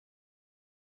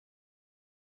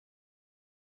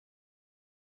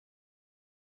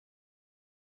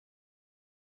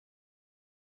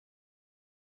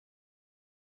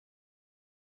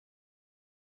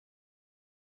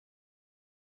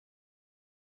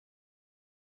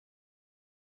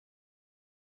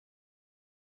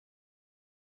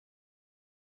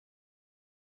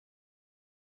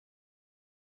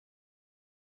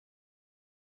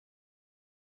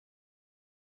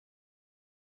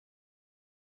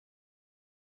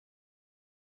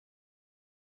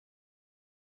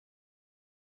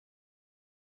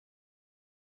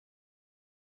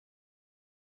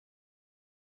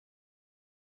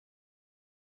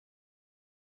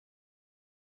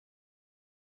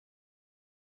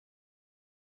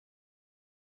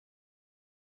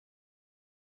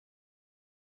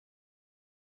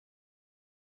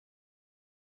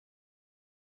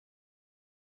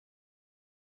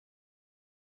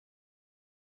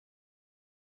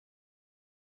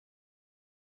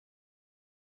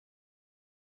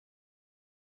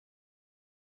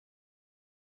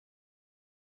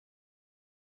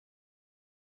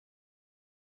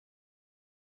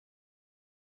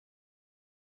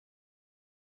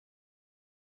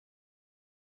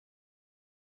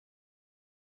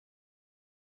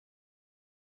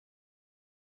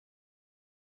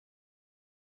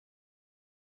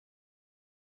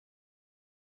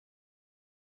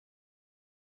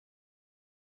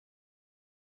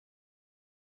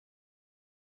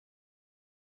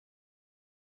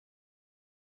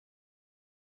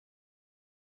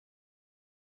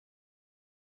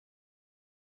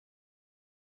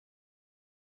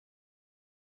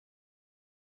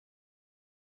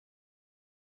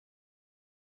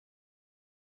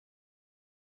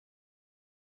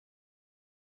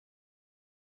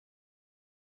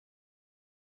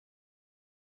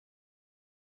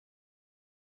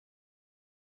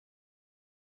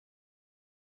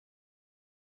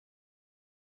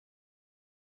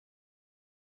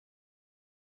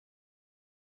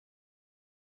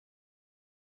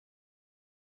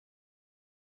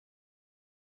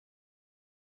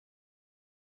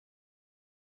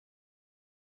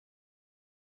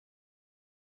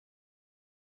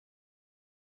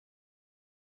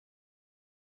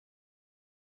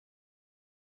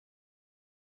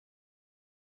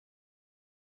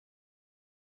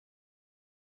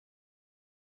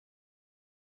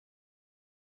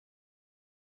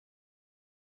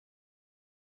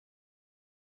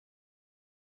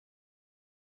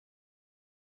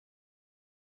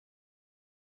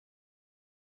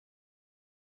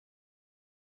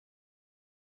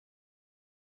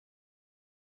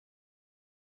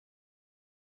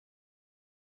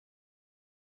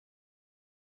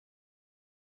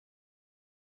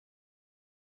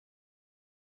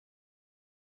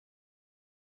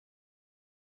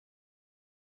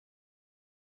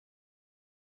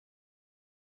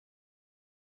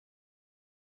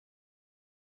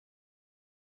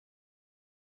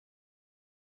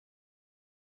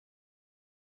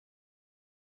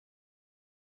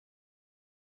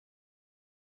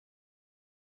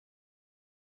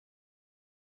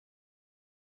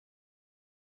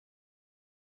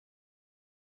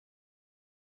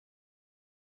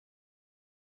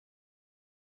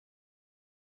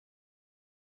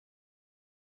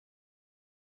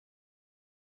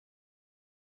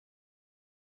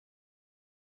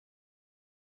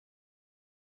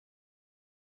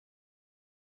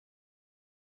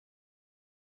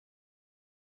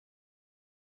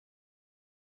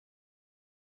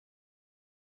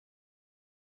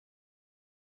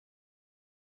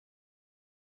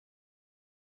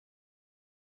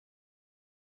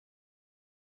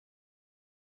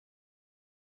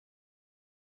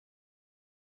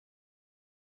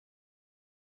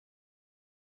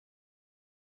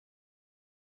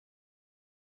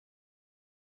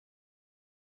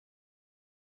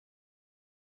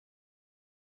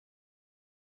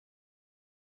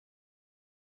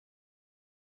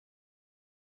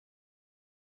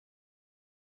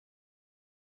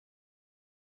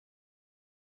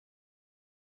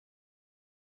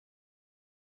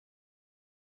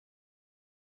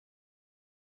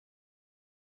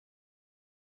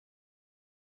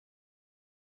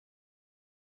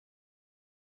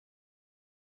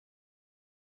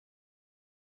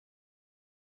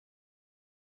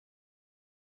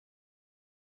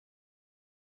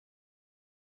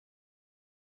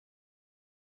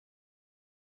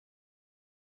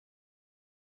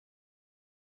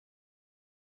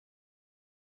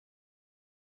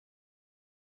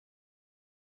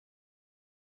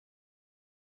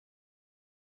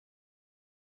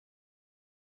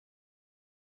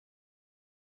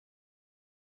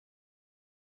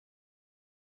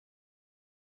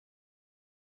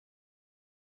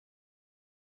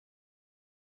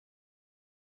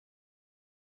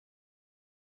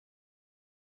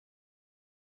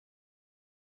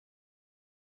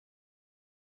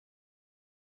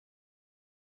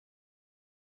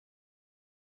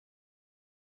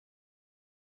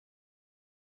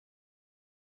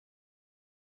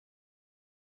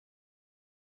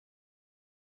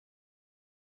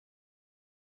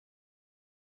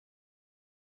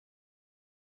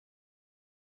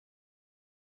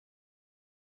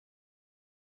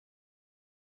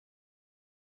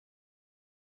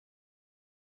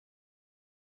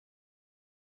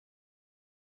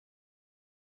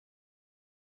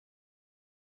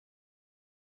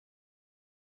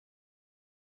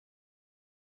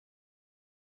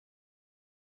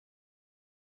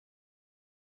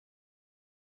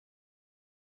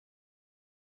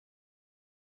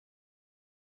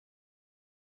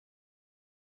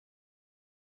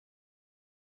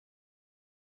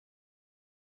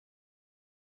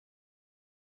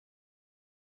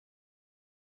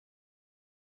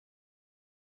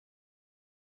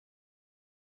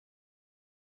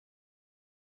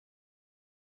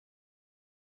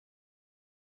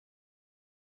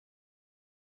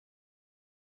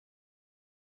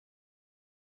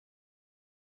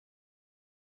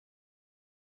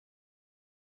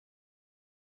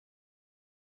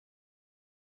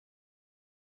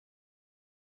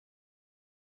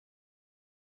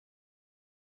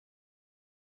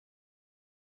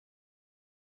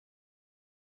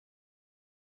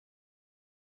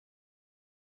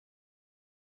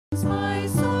My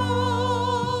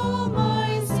soul,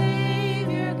 my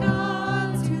Savior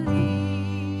God, to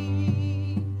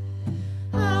thee.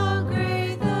 How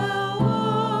great thou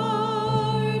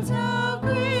art, how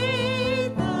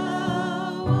great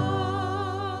thou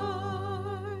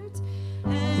art.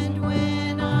 And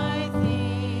when I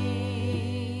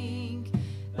think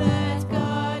that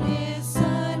God his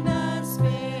Son not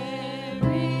sparing,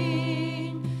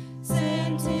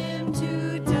 sent him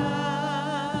to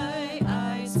die,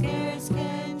 I scarce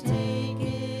can take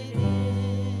it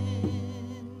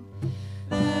in.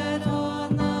 That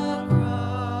on the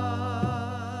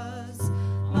cross,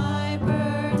 my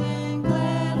burden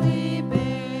gladly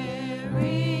bearing,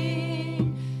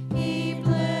 he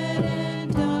bled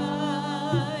and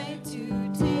died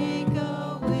to take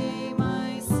away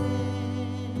my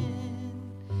sin.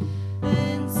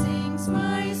 Then sings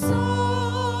my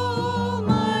soul,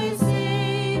 my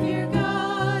Savior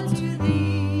God, to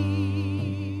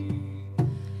thee.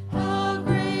 How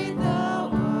great thou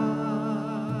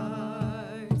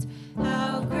art,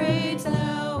 how great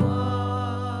thou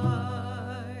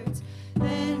art.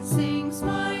 Then sings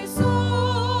my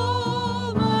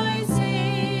soul, my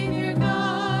Savior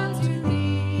God, to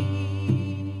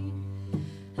thee.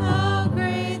 How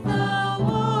great thou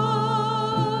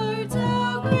art,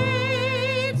 how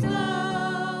great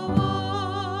thou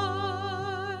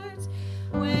art.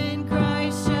 When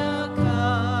Christ shall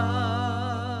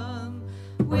come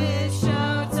with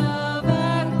shouts of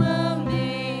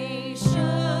acclamation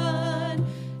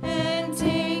and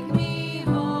take me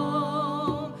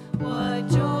home, what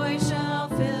joy shall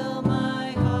fill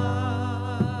my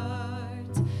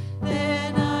heart.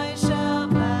 Then I shall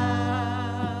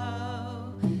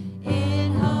bow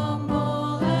in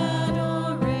humble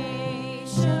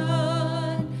adoration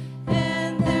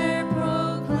and there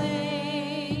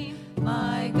proclaim,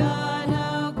 my God,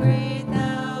 how great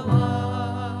thou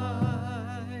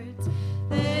art.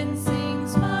 Then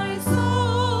sings my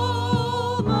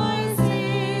soul, my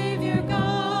Savior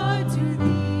God, to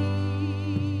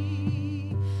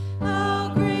thee. How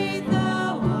great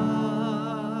thou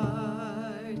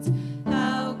art,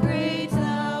 how great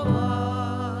thou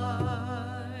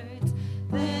art.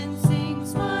 Then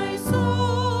sings my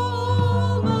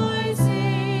soul, my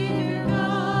Savior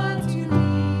God, to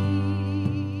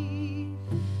thee.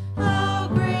 How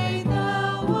great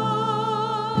thou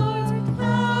art,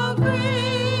 how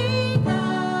great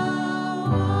thou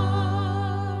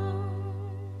art.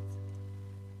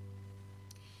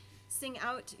 Sing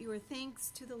out your thanks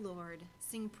to the Lord.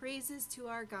 Sing praises to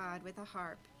our God with a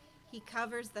harp. He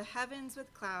covers the heavens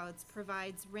with clouds,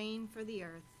 provides rain for the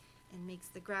earth, and makes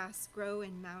the grass grow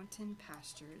in mountain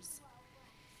pastures.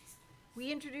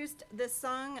 We introduced this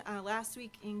song last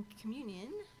week in communion,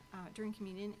 during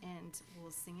communion, and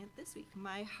we'll sing it this week.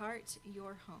 My Heart,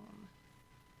 Your Home.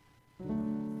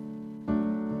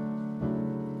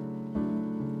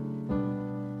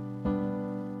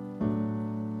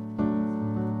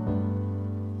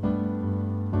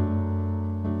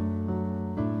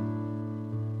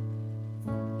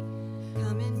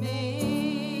 Come and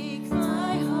make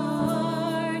my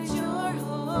heart your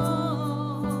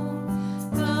home.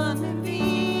 Come and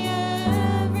be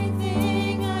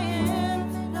everything I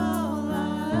am and all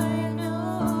I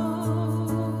know.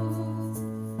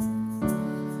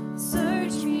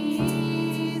 Search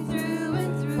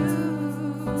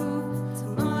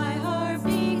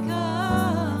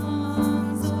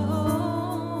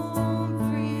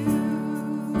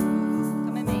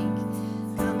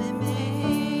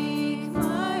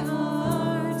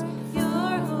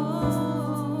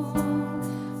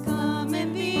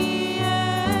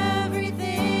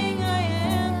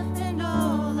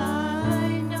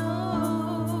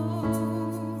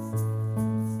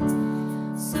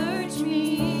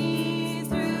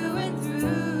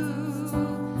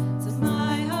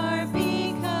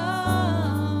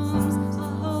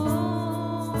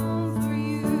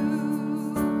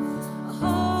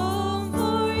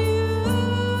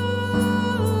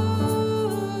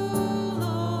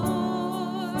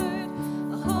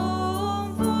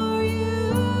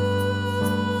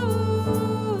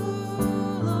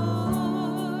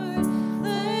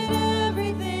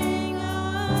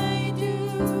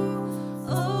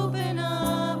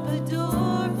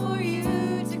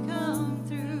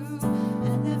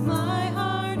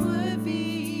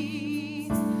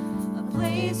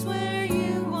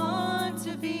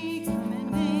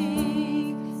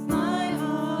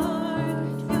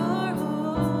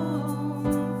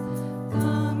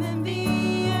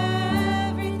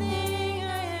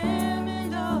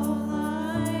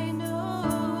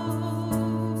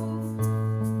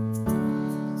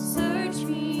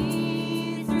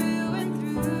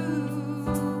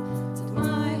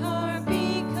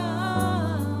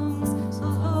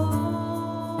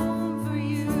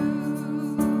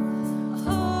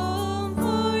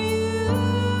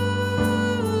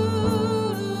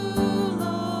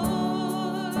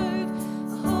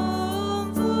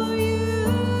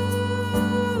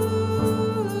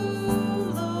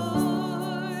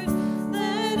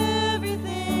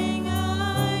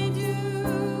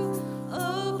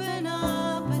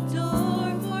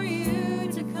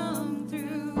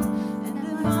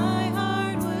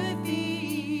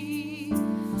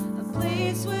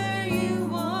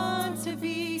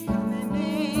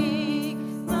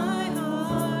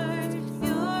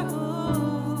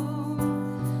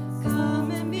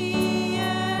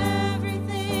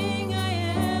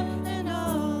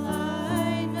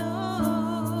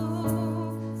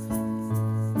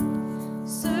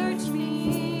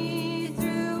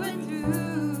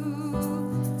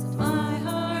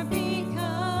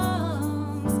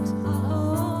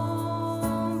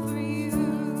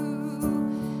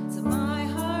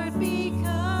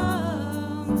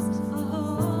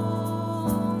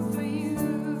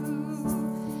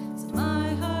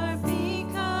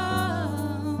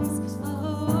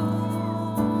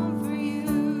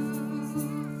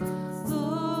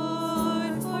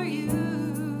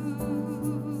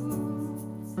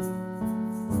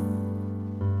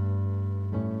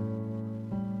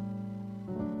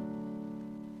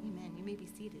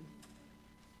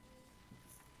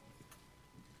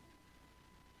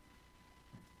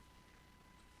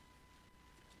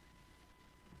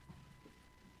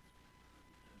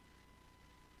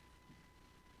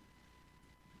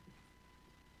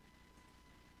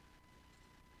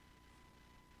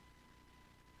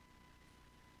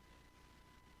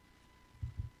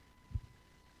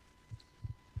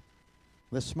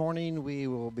This morning we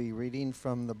will be reading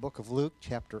from the book of Luke,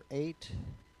 chapter 8,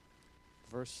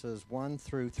 verses 1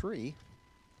 through 3.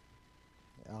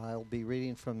 I'll be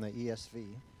reading from the ESV.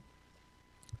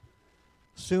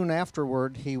 Soon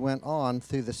afterward he went on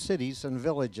through the cities and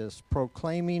villages,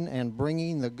 proclaiming and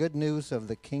bringing the good news of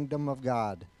the kingdom of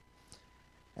God.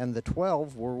 And the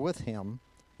 12 were with him,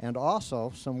 and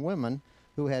also some women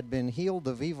who had been healed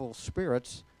of evil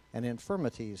spirits and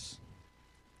infirmities.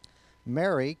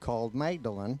 Mary, called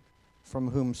Magdalene,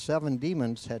 from whom 7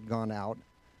 demons had gone out,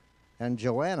 and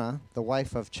Joanna, the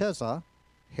wife of Chuza,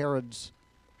 Herod's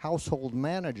household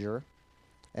manager,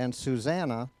 and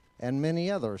Susanna, and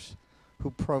many others, who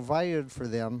provided for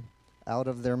them out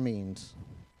of their means.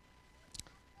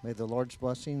 May the Lord's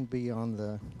blessing be on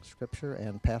the scripture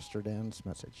and Pastor Dan's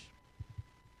message.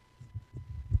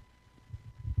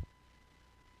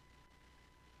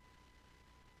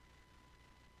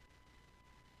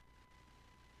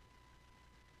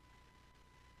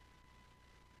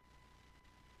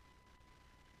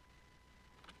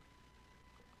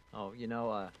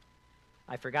 Oh,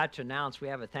 I forgot to announce we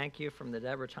have a thank you from the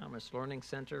Deborah Thomas Learning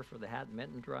Center for the Hat and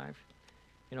Mitten Drive.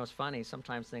 It's funny,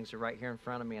 sometimes things are right here in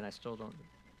front of me and I still don't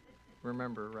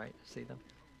remember, right, see them.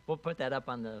 We'll put that up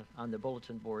on the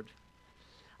bulletin board.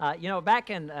 Back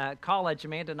in college,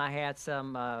 Amanda and I had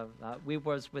we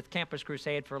was with Campus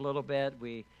Crusade for a little bit.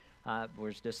 We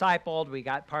was discipled. We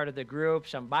got part of the group,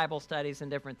 some Bible studies and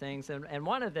different things. And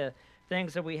one of the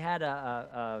things that we had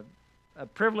a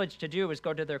privilege to do was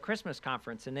go to their Christmas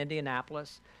conference in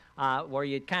Indianapolis, where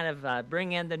you'd kind of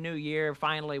bring in the new year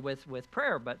finally with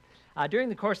prayer. But during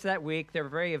the course of that week, they were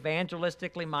very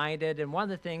evangelistically minded, and one of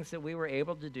the things that we were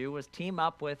able to do was team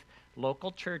up with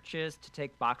local churches to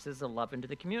take boxes of love into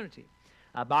the community.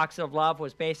 A box of love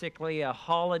was basically a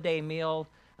holiday meal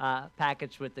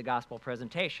packaged with the gospel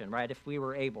presentation, right, if we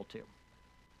were able to.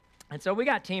 And so we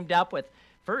got teamed up with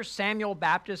First Samuel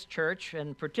Baptist Church,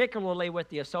 and particularly with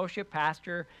the associate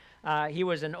pastor. He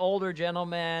was an older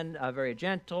gentleman, very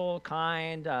gentle,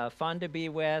 kind, fun to be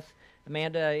with.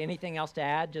 Amanda, anything else to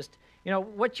add? Just,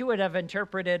 what you would have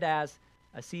interpreted as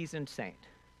a seasoned saint.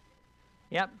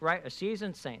 Yep, right, a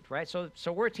seasoned saint, right? So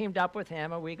we're teamed up with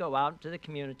him, and we go out into the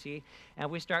community, and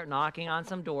we start knocking on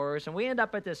some doors, and we end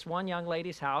up at this one young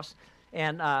lady's house,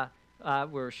 and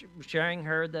we're sharing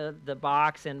her the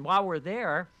box, and while we're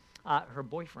there, her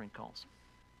boyfriend calls.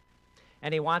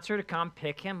 And he wants her to come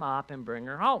pick him up and bring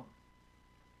her home.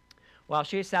 Well,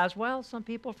 she says, well, some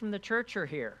people from the church are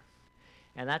here.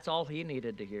 And that's all he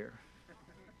needed to hear.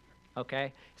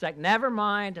 Okay? He's like, never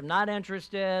mind, I'm not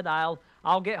interested. I'll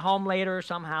get home later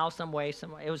somehow, some way.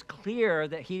 It was clear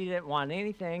that he didn't want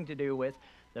anything to do with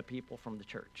the people from the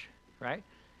church, right?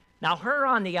 Now, her,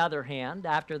 on the other hand,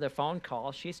 after the phone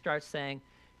call, she starts saying,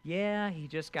 yeah, he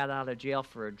just got out of jail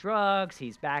for drugs.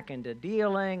 He's back into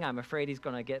dealing. I'm afraid he's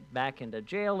going to get back into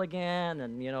jail again,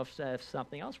 and, if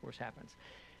something else worse happens.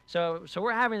 So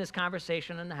we're having this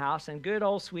conversation in the house, and good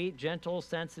old sweet, gentle,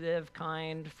 sensitive,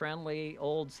 kind, friendly,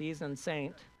 old, seasoned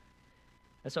saint,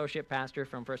 associate pastor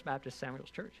from First Baptist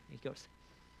Samuel's Church,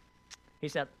 he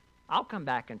said, I'll come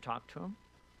back and talk to him.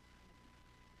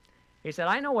 He said,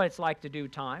 I know what it's like to do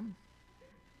time.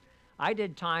 I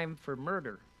did time for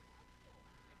murder.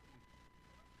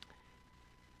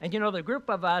 And the group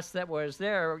of us that was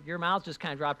there, your mouth just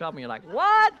kind of dropped off and you're like,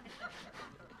 what?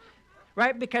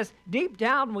 Right? Because deep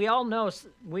down we all know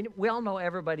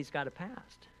everybody's got a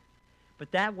past.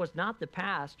 But that was not the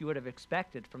past you would have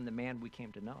expected from the man we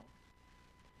came to know.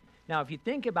 Now, if you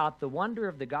think about the wonder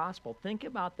of the gospel, think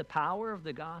about the power of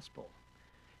the gospel.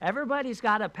 Everybody's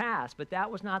got a past, but that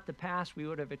was not the past we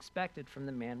would have expected from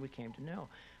the man we came to know.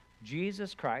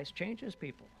 Jesus Christ changes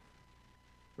people.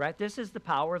 Right? This is the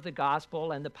power of the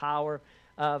gospel and the power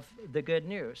of the good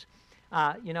news.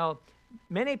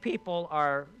 Many people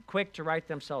are quick to write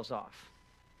themselves off.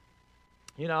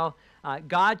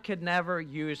 God could never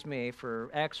use me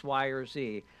for X, Y, or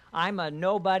Z. I'm a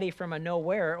nobody from a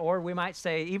nowhere, or we might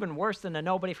say even worse than a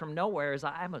nobody from nowhere is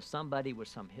I'm a somebody with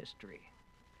some history.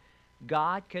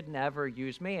 God could never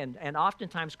use me. And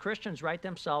oftentimes Christians write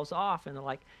themselves off, and they're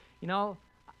like, you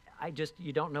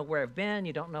don't know where I've been,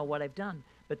 you don't know what I've done.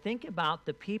 But think about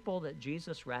the people that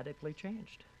Jesus radically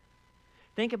changed.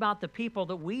 Think about the people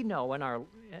that we know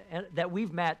that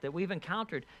we've met, that we've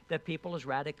encountered, that people has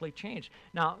radically changed.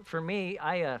 Now, for me,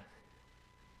 I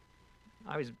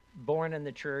was born in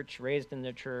the church, raised in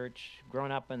the church,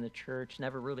 grown up in the church,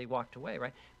 never really walked away,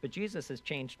 right? But Jesus has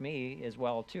changed me as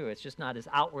well, too. It's just not as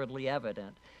outwardly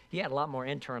evident. He had a lot more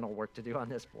internal work to do on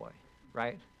this boy,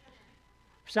 right?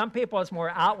 Some people it's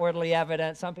more outwardly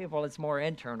evident, some people it's more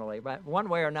internally, but one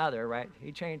way or another, right?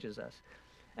 He changes us.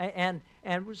 And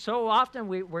so often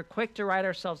we're quick to write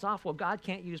ourselves off. Well, God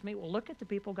can't use me. Well, look at the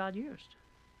people God used.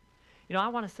 You know, I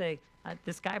want to say,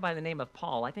 this guy by the name of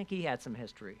Paul, I think he had some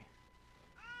history.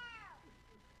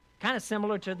 Kind of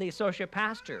similar to the associate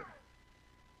pastor.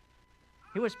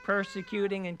 He was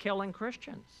persecuting and killing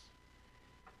Christians.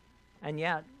 And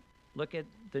yet, look at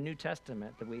the New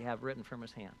Testament that we have written from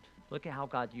his hand. Look at how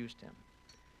God used him.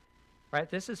 Right?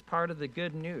 This is part of the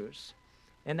good news.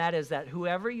 And that is that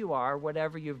whoever you are,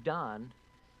 whatever you've done,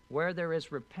 where there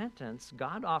is repentance,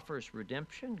 God offers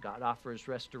redemption, God offers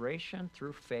restoration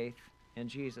through faith in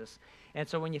Jesus. And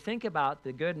so when you think about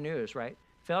the good news, right,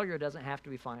 failure doesn't have to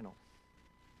be final.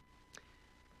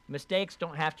 Mistakes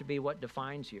don't have to be what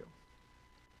defines you.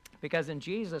 Because in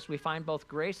Jesus, we find both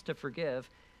grace to forgive,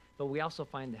 but we also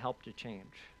find the help to change.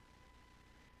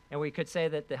 And we could say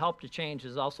that the help to change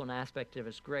is also an aspect of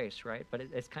his grace, right? But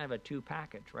it's kind of a two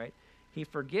package, right? He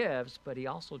forgives, but he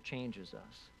also changes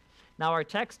us. Now, our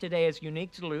text today is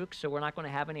unique to Luke, so we're not going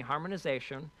to have any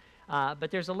harmonization.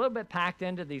 But there's a little bit packed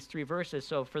into these 3 verses.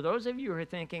 So for those of you who are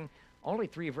thinking, only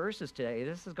 3 verses today,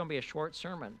 this is going to be a short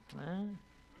sermon.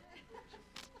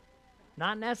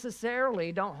 Not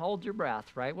necessarily. Don't hold your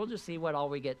breath, right? We'll just see what all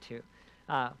we get to.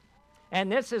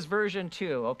 And this is version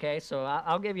 2, okay? So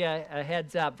I'll give you a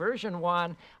heads up. Version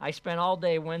 1, I spent all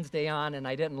day Wednesday on, and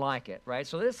I didn't like it, right?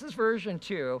 So this is version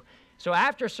 2. So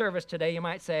after service today, you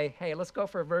might say, hey, let's go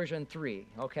for version 3,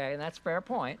 okay? And that's a fair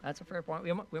point. That's a fair point.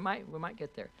 We might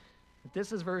get there. But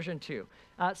this is version 2.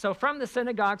 So from the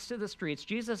synagogues to the streets,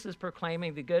 Jesus is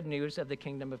proclaiming the good news of the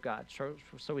kingdom of God.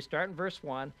 So we start in verse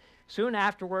 1. Soon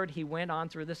afterward, he went on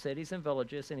through the cities and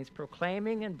villages, and he's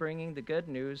proclaiming and bringing the good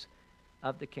news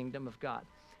of the kingdom of God.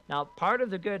 Now, part of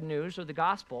the good news or the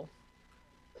gospel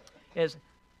is,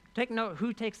 take note,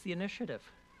 who takes the initiative?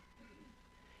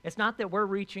 It's not that we're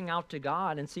reaching out to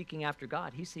God and seeking after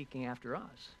God. He's seeking after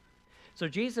us. So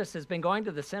Jesus has been going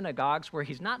to the synagogues where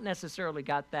he's not necessarily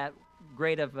got that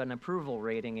great of an approval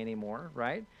rating anymore,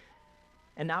 right?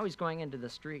 And now he's going into the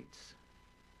streets.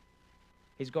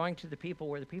 He's going to the people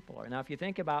where the people are. Now, if you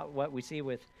think about what we see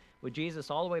with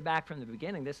Jesus all the way back from the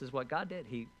beginning, this is what God did.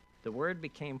 The Word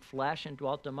became flesh and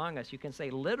dwelt among us. You can say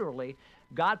literally,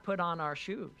 God put on our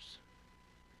shoes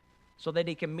so that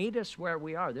he can meet us where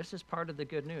we are. This is part of the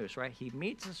good news, right? He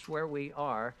meets us where we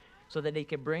are so that he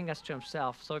can bring us to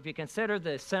himself. So if you consider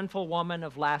the sinful woman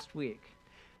of last week,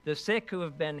 the sick who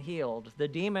have been healed, the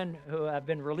demon who have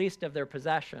been released of their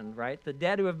possession, right? The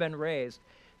dead who have been raised,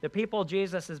 the people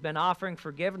Jesus has been offering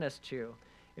forgiveness to.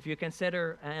 If you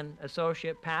consider an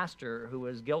associate pastor who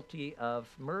was guilty of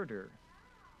murder,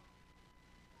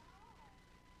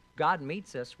 God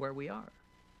meets us where we are.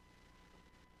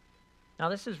 Now,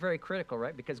 this is very critical,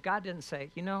 right? Because God didn't say,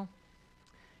 you know,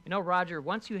 Roger,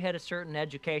 once you hit a certain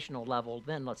educational level,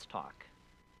 then let's talk.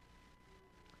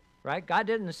 Right? God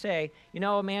didn't say, you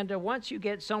know, Amanda, once you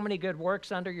get so many good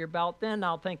works under your belt, then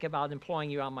I'll think about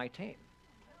employing you on my team.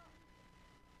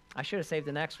 I should have saved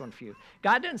the next one for you.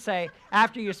 God didn't say,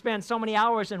 after you spend so many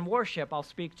hours in worship, I'll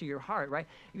speak to your heart, right?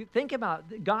 You think about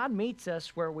it, God meets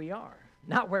us where we are,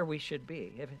 not where we should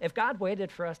be. If God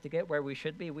waited for us to get where we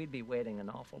should be, we'd be waiting an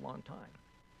awful long time.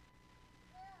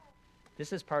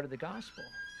 This is part of the gospel.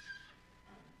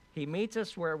 He meets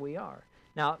us where we are.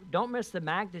 Now, don't miss the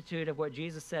magnitude of what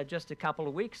Jesus said just a couple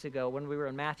of weeks ago when we were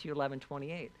in Matthew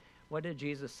 11:28. What did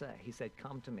Jesus say? He said,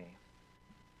 come to me.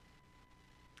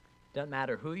 Doesn't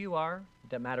matter who you are.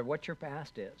 Doesn't matter what your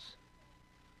past is.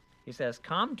 He says,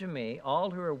 come to me, all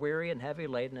who are weary and heavy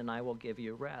laden, and I will give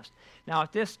you rest. Now,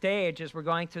 at this stage, as we're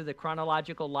going through the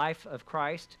chronological life of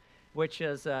Christ, which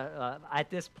is, at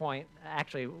this point,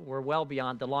 actually, we're well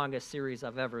beyond the longest series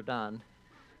I've ever done.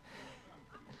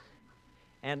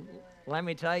 And let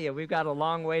me tell you, we've got a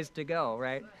long ways to go,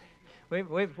 right?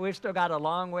 We've still got a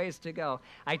long ways to go.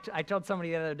 I told somebody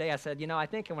the other day, I said, you know, I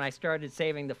think when I started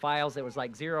saving the files, it was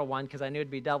like 01 because I knew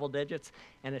it'd be double digits,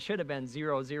 and it should have been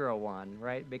 001,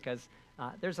 right? Because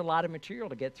there's a lot of material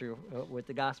to get through with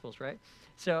the Gospels, right?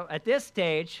 So at this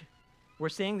stage, we're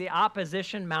seeing the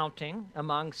opposition mounting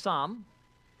among some,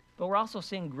 but we're also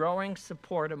seeing growing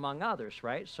support among others,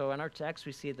 right? So in our text,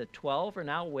 we see the 12 are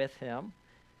now with him,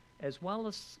 as well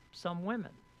as some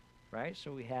women, right?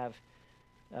 So we have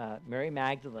Mary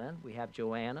Magdalene, we have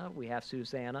Joanna, we have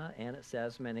Susanna, and it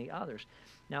says many others.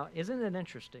 Now, isn't it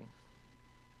interesting?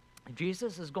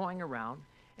 Jesus is going around,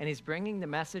 and he's bringing the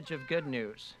message of good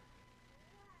news,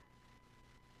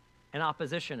 and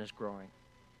opposition is growing.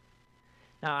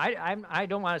 Now, I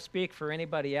don't want to speak for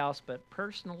anybody else, but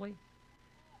personally,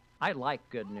 I like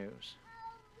good news.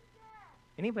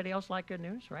 Anybody else like good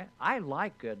news, right? I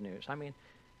like good news. I mean,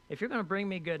 if you're going to bring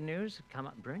me good news, come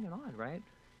on, bring it on, right?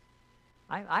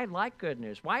 I like good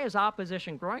news. Why is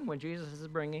opposition growing when Jesus is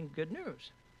bringing good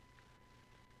news?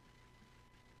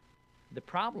 The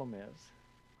problem is,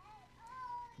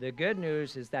 the good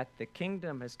news is that the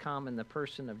kingdom has come in the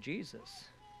person of Jesus,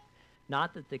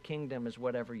 not that the kingdom is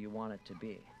whatever you want it to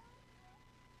be.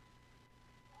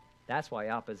 That's why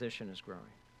opposition is growing.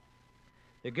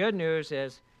 The good news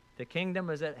is the kingdom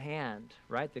is at hand,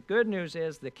 right? The good news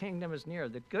is the kingdom is near.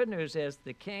 The good news is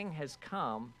the king has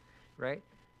come, right?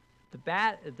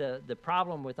 The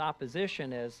problem with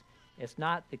opposition is it's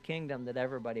not the kingdom that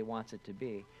everybody wants it to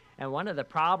be. And one of the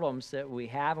problems that we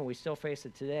have, and we still face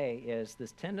it today, is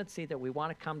this tendency that we want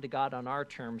to come to God on our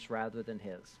terms rather than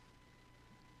his.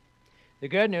 The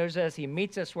good news is he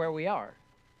meets us where we are.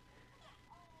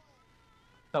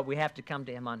 But we have to come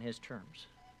to him on his terms.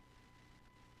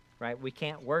 Right? We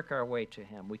can't work our way to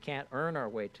him. We can't earn our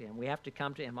way to him. We have to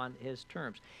come to him on his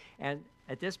terms. And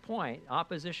at this point,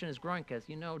 opposition is growing because,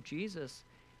 Jesus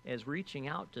is reaching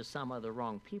out to some of the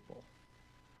wrong people.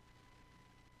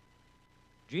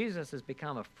 Jesus has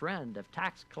become a friend of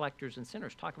tax collectors and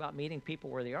sinners. Talk about meeting people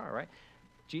where they are, right?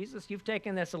 Jesus, you've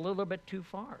taken this a little bit too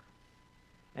far.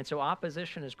 And so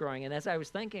opposition is growing. And as I was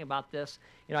thinking about this,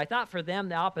 I thought for them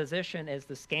the opposition is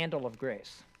the scandal of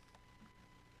grace.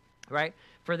 Right?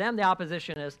 For them, the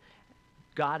opposition is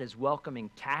God is welcoming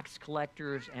tax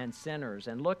collectors and sinners.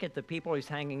 And look at the people he's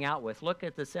hanging out with. Look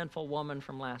at the sinful woman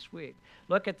from last week.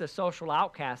 Look at the social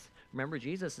outcasts. Remember,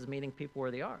 Jesus is meeting people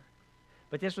where they are.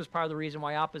 But this was part of the reason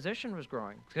why opposition was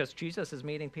growing, because Jesus is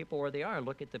meeting people where they are.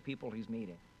 Look at the people he's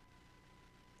meeting.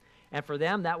 And for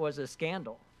them, that was a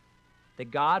scandal, that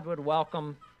God would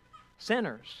welcome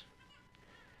sinners.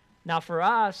 Now, for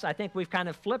us, I think we've kind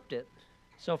of flipped it.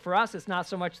 So for us, it's not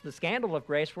so much the scandal of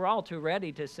grace. We're all too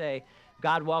ready to say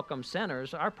God welcomes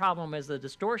sinners. Our problem is the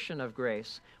distortion of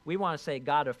grace. We want to say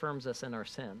God affirms us in our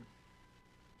sin.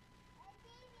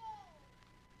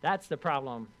 That's the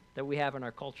problem that we have in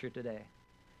our culture today,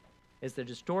 is the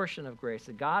distortion of grace,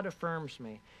 that God affirms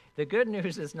me. The good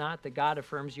news is not that God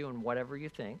affirms you in whatever you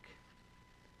think,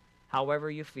 however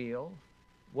you feel,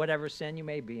 whatever sin you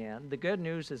may be in. The good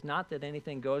news is not that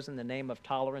anything goes in the name of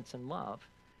tolerance and love.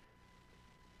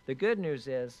 The good news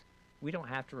is we don't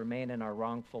have to remain in our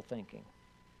wrongful thinking.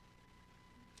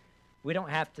 We don't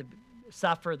have to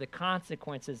suffer the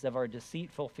consequences of our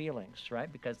deceitful feelings,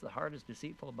 right? Because the heart is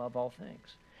deceitful above all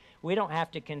things. We don't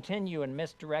have to continue in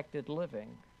misdirected living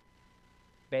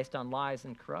based on lies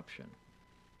and corruption,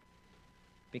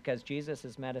 because Jesus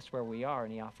has met us where we are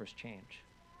and he offers change.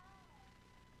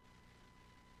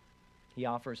 He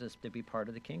offers us to be part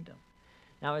of the kingdom.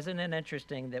 Now, isn't it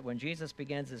interesting that when Jesus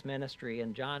begins his ministry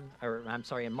in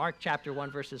Mark chapter 1,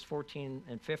 verses 14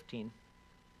 and 15,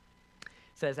 it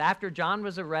says, after John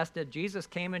was arrested, Jesus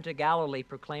came into Galilee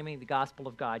proclaiming the gospel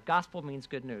of God. Gospel means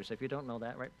good news. If you don't know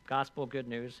that, right? Gospel, good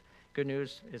news. Good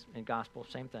news is in gospel,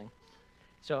 same thing.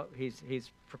 So he's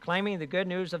proclaiming the good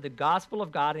news of the gospel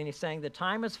of God, and he's saying the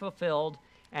time is fulfilled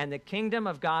and the kingdom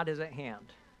of God is at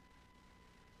hand.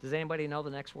 Does anybody know the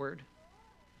next word?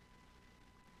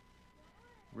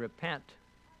 Repent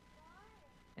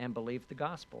and believe the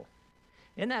gospel.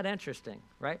 Isn't that interesting,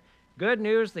 right? Good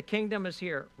news, the kingdom is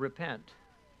here. Repent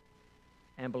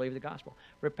and believe the gospel.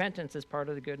 Repentance is part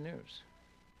of the good news.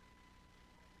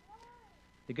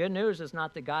 The good news is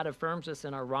not that God affirms us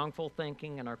in our wrongful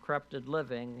thinking and our corrupted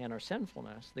living and our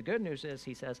sinfulness. The good news is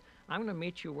he says, I'm going to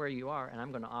meet you where you are and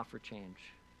I'm going to offer change.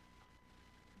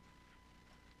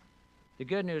 The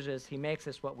good news is he makes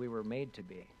us what we were made to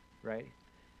be, right?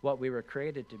 What we were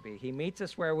created to be. He meets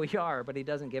us where we are, but he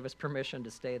doesn't give us permission to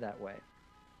stay that way.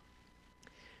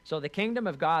 So the kingdom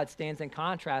of God stands in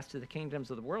contrast to the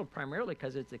kingdoms of the world, primarily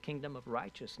because it's a kingdom of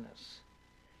righteousness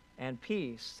and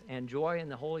peace and joy in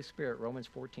the Holy Spirit, Romans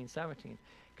 14:17.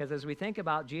 Because as we think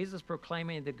about Jesus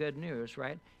proclaiming the good news,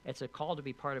 right, it's a call to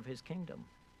be part of his kingdom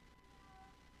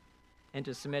and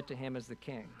to submit to him as the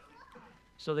king.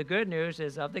 So the good news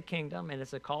is of the kingdom, and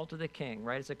it's a call to the king,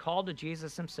 right? It's a call to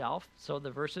Jesus himself. So the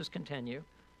verses continue.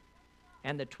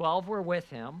 And the 12 were with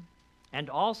him, and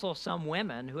also some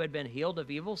women who had been healed of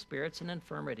evil spirits and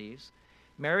infirmities.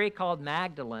 Mary called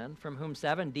Magdalene, from whom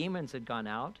 7 demons had gone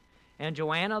out, and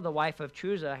Joanna, the wife of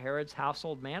Chuza, Herod's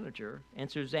household manager,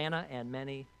 and Susanna, and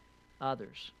many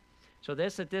others. So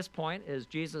this, at this point, is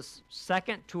Jesus'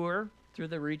 second tour through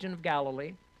the region of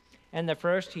Galilee. And the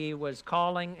first, he was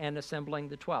calling and assembling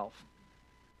the 12.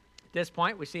 At this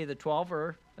point, we see the 12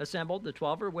 are assembled. The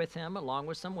 12 are with him, along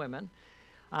with some women.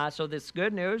 So this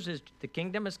good news is the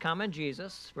kingdom has come in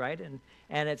Jesus, right?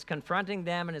 And it's confronting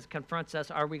them, and it confronts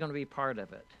us. Are we going to be part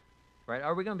of it, right?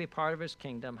 Are we going to be part of his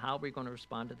kingdom? How are we going to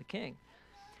respond to the king?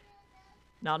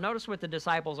 Now, notice what the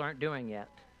disciples aren't doing yet.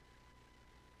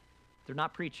 They're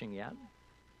not preaching yet.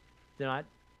 They're not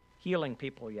healing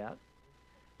people yet.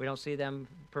 We don't see them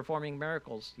performing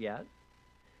miracles yet.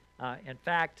 In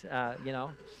fact,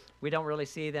 we don't really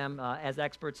see them as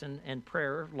experts in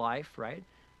prayer life, right?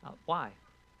 Why?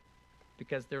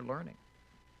 Because they're learning.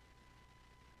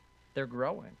 They're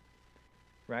growing,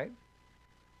 right?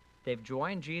 They've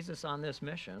joined Jesus on this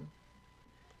mission,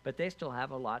 but they still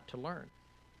have a lot to learn.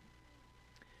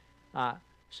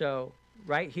 So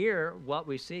right here, what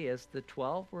we see is the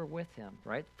 12 were with him,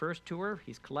 right? First tour,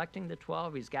 he's collecting the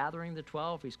 12, he's gathering the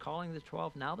 12, he's calling the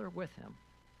 12, now they're with him.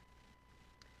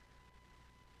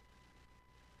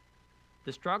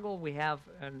 The struggle we have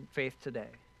in faith today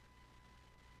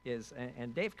is,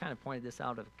 and Dave kind of pointed this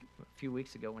out a few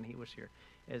weeks ago when he was here,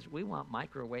 is we want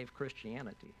microwave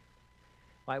Christianity.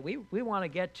 Like we want to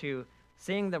get to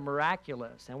seeing the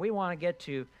miraculous, and we want to get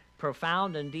to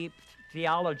profound and deep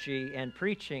theology and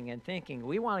preaching and thinking.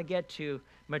 We want to get to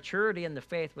maturity in the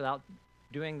faith without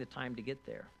doing the time to get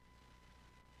there.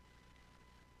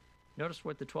 Notice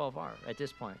what the 12 are at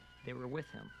this point. They were with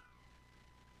him.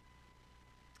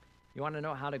 You want to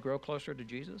know how to grow closer to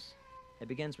Jesus? It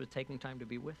begins with taking time to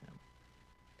be with him.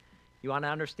 You want to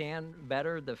understand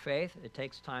better the faith? It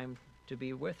takes time to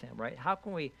be with him, right? How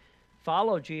can we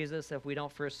follow Jesus if we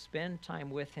don't first spend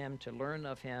time with him to learn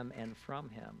of him and from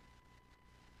him?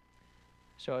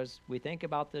 So as we think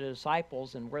about the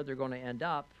disciples and where they're going to end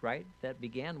up, right, that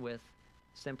began with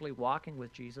simply walking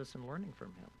with Jesus and learning from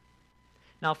him.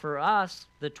 Now for us,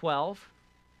 the 12,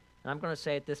 and I'm going to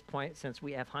say at this point, since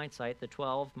we have hindsight, the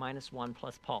 12 minus 1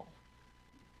 plus Paul.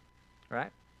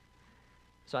 Right?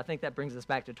 So I think that brings us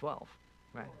back to 12.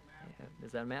 Right? Yeah.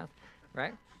 Is that math?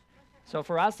 Right? So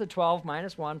for us, the 12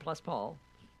 minus 1 plus Paul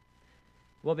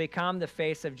will become the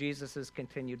face of Jesus'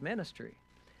 continued ministry.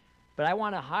 But I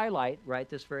want to highlight, right,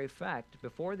 this very fact.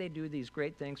 Before they do these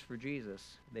great things for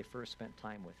Jesus, they first spent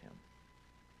time with him.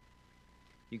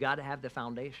 You got to have the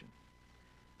foundation.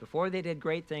 Before they did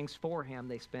great things for him,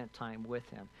 they spent time with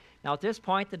him. Now, at this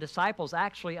point, the disciples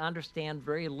actually understand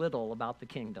very little about the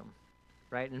kingdom,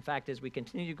 right? In fact, as we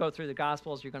continue to go through the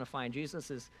Gospels, you're going to find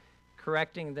Jesus is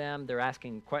correcting them. They're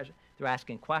asking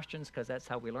questions because that's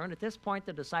how we learn. At this point,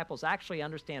 the disciples actually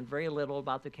understand very little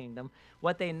about the kingdom.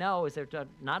 What they know is they're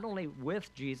not only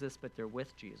with Jesus, but they're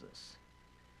with Jesus.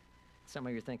 Some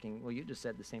of you are thinking, well, you just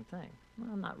said the same thing.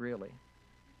 Well, not really.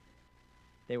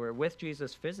 They were with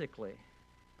Jesus physically,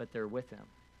 but they're with him.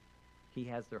 He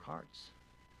has their hearts.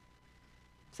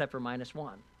 Except for minus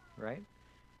 1, right?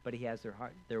 But he has their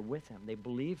heart. They're with him. They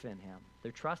believe in him.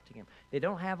 They're trusting him. They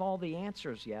don't have all the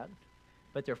answers yet,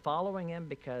 but they're following him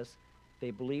because they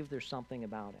believe there's something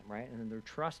about him, right? And they're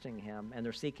trusting him, and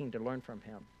they're seeking to learn from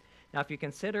him. Now, if you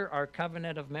consider our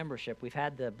covenant of membership, we've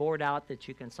had the board out that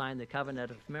you can sign the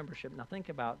covenant of membership. Now think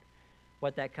about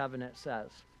what that covenant says.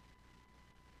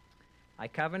 I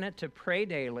covenant to pray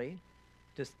daily,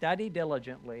 to study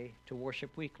diligently, to worship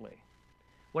weekly.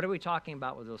 What are we talking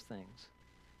about with those things?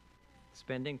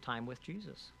 Spending time with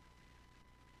Jesus.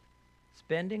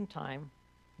 Spending time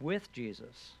with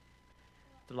Jesus.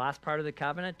 The last part of the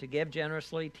covenant, to give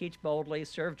generously, teach boldly,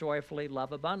 serve joyfully,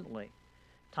 love abundantly.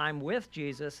 Time with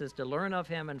Jesus is to learn of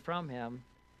him and from him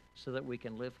so that we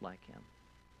can live like him.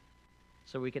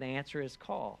 So we can answer his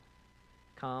call.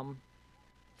 Come,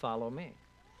 follow me.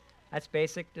 That's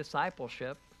basic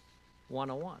discipleship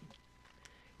 101.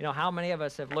 You know, how many of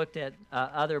us have looked at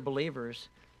other believers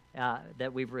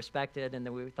that we've respected and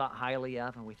that we thought highly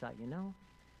of, and we thought, you know,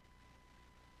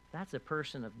 that's a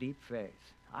person of deep faith.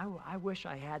 I wish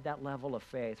I had that level of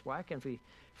faith where I can be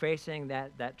facing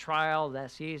that trial,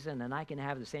 that season, and I can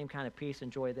have the same kind of peace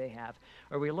and joy they have.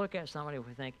 Or we look at somebody and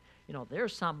we think, you know,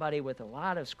 there's somebody with a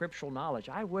lot of scriptural knowledge.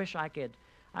 I wish I could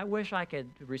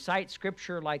recite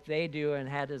Scripture like they do and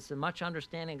had as much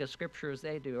understanding of Scripture as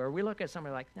they do. Or we look at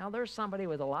somebody like, now there's somebody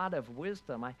with a lot of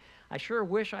wisdom. I sure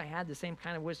wish I had the same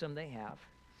kind of wisdom they have.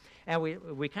 And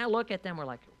we kind of look at them, we're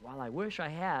like, well, I wish I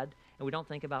had, and we don't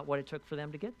think about what it took for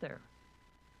them to get there.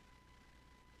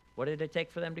 What did it take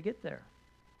for them to get there?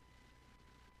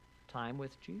 Time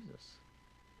with Jesus.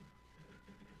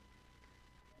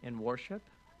 In worship,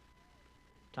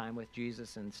 time with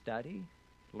Jesus in study,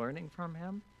 learning from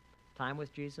him, time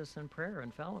with Jesus in prayer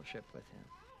and fellowship with him.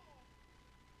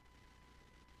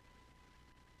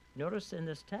 Notice in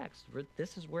this text,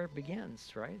 this is where it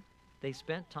begins, right? They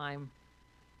spent time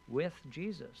with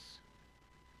Jesus.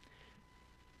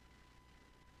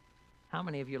 How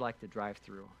many of you like the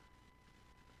drive-through?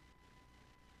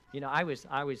 You know, I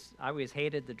always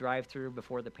hated the drive-through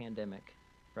before the pandemic,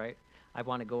 right? I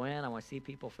want to go in. I want to see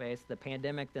people face. The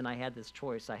pandemic, then I had this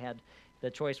choice. The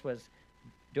choice was,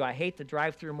 do I hate the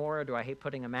drive-through more, or do I hate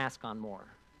putting a mask on more?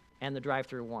 And the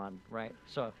drive-through won, right?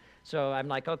 So I'm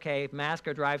like, okay, mask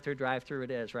or drive-through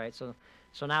it is, right?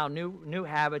 So now new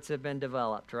habits have been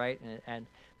developed, right?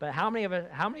 But how many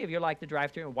of you like the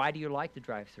drive-through, and why do you like the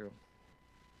drive-through?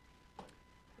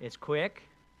 It's quick,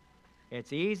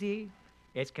 it's easy,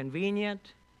 it's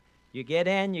convenient. You get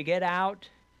in, you get out.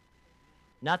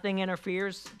 Nothing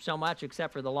interferes so much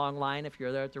except for the long line if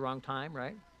you're there at the wrong time,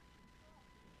 right?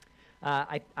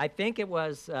 I think it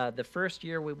was the first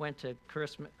year we went to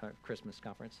Christmas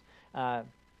conference,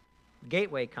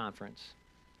 Gateway Conference.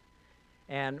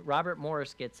 And Robert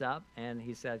Morris gets up and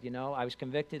he said, I was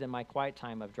convicted in my quiet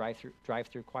time of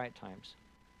drive-through quiet times.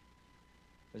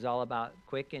 It was all about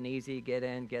quick and easy, get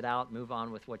in, get out, move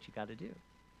on with what you got to do.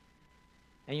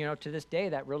 And to this day,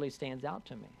 that really stands out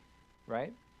to me,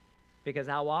 right? Because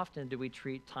how often do we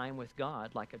treat time with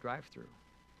God like a drive-through?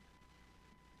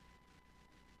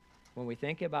 When we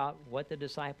think about what the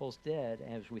disciples did,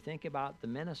 as we think about the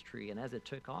ministry and as it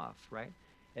took off, right?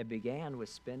 It began with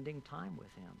spending time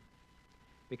with him.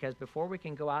 Because before we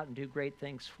can go out and do great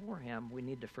things for him, we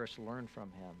need to first learn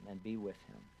from him and be with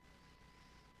him.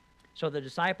 So the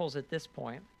disciples at this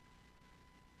point,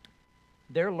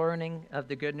 they're learning of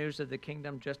the good news of the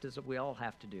kingdom just as we all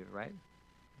have to do, right?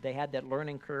 They had that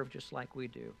learning curve just like we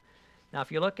do. Now,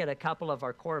 if you look at a couple of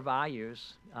our core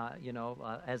values,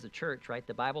 as a church, right,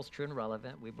 the Bible's true and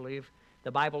relevant. We believe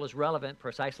the Bible is relevant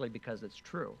precisely because it's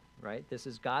true, right? This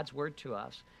is God's word to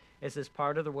us. This is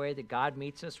part of the way that God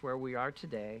meets us where we are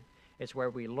today. It's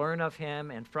where we learn of him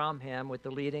and from him with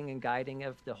the leading and guiding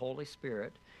of the Holy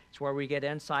Spirit. It's where we get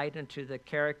insight into the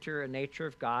character and nature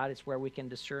of God. It's where we can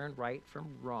discern right from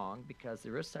wrong, because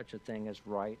there is such a thing as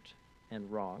right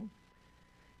and wrong,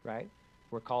 right?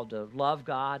 We're called to love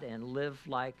God and live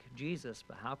like Jesus,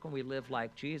 but how can we live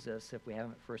like Jesus if we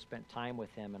haven't first spent time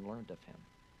with him and learned of him?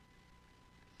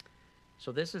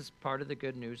 So this is part of the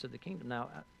good news of the kingdom. Now,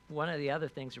 one of the other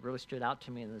things that really stood out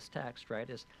to me in this text, right,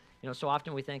 is, so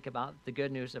often we think about the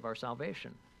good news of our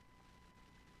salvation.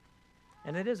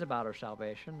 And it is about our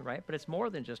salvation, right? But it's more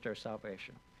than just our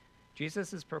salvation.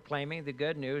 Jesus is proclaiming the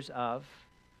good news of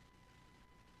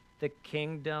the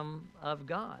kingdom of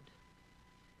God,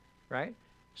 right?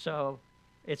 So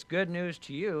it's good news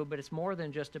to you, but it's more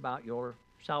than just about your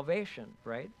salvation,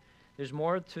 right? There's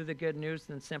more to the good news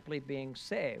than simply being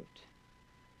saved.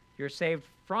 You're saved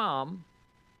from,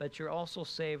 but you're also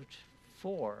saved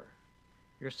for.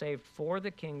 You're saved for the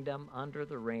kingdom under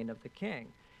the reign of the king.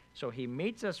 So he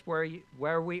meets us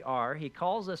where we are. He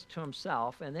calls us to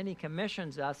himself, and then he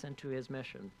commissions us into his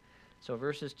mission. So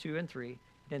verses 2 and 3, you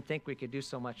didn't think we could do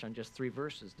so much on just 3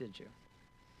 verses, did you?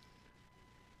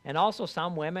 And also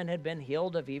some women had been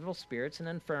healed of evil spirits and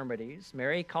infirmities.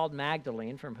 Mary called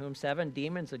Magdalene, from whom 7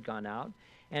 demons had gone out,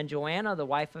 and Joanna, the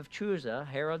wife of Chuza,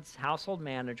 Herod's household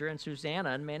manager, and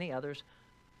Susanna, and many others,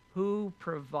 who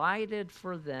provided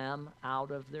for them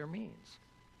out of their means.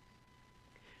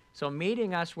 So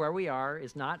meeting us where we are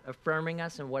is not affirming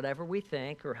us in whatever we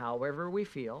think or however we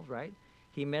feel, right?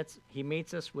 He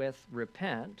meets us with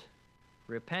repent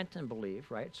and believe,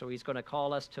 right? So he's going to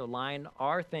call us to align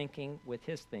our thinking with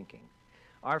his thinking,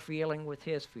 our feeling with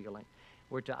his feeling.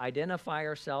 We're to identify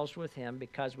ourselves with him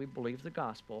because we believe the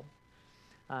gospel.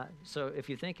 So if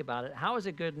you think about it, how is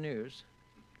it good news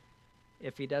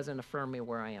if he doesn't affirm me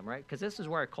where I am, right? Because this is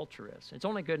where our culture is. It's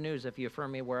only good news if you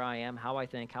affirm me where I am, how I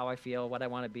think, how I feel, what I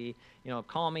want to be.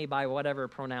 Call me by whatever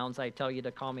pronouns I tell you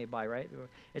to call me by, right?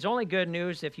 It's only good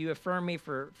news if you affirm me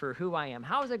for who I am.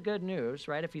 How is it good news,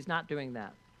 right, if he's not doing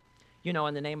that?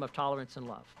 In the name of tolerance and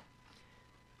love.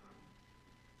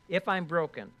 If I'm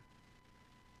broken,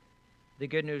 the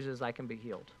good news is I can be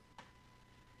healed.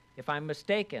 If I'm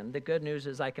mistaken, the good news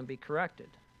is I can be corrected.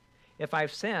 If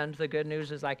I've sinned, the good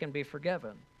news is I can be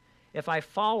forgiven. If I've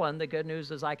fallen, the good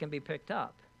news is I can be picked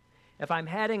up. If I'm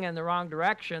heading in the wrong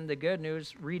direction, the good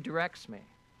news redirects me,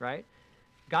 right?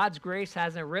 God's grace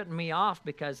hasn't written me off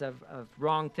because of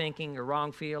wrong thinking or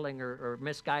wrong feeling or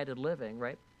misguided living,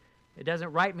 right? It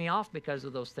doesn't write me off because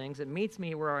of those things. It meets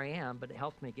me where I am, but it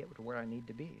helps me get to where I need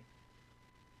to be.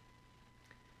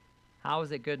 How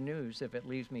is it good news if it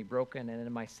leaves me broken and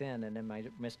in my sin and in my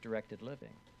misdirected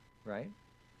living, right?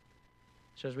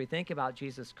 So as we think about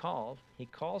Jesus' call, he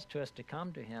calls to us to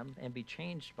come to him and be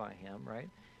changed by him, right?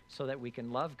 So that we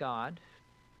can love God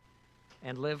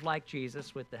and live like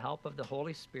Jesus with the help of the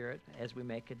Holy Spirit as we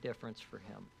make a difference for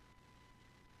him,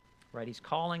 right? He's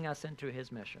calling us into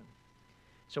his mission.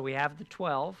 So we have the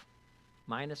 12,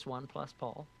 minus 1 plus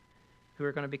Paul, who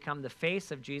are going to become the face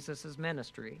of Jesus'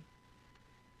 ministry.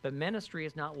 But ministry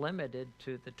is not limited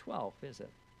to the 12, is it?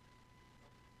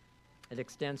 It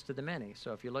extends to the many.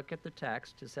 So if you look at the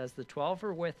text, it says the 12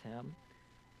 are with him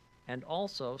and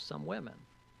also some women.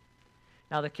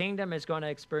 Now, the kingdom is going to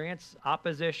experience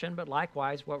opposition, but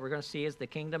likewise, what we're going to see is the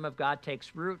kingdom of God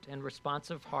takes root in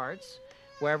responsive hearts,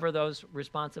 wherever those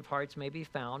responsive hearts may be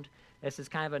found. This is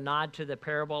kind of a nod to the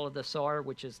parable of the sower,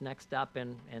 which is next up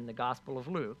in the Gospel of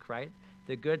Luke, right?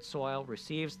 The good soil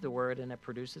receives the word and it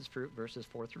produces fruit, verses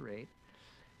 4 through 8.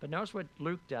 But notice what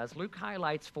Luke does. Luke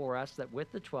highlights for us that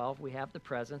with the 12, we have the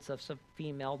presence of some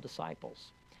female disciples.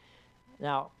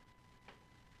 Now,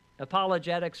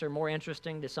 apologetics are more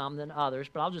interesting to some than others,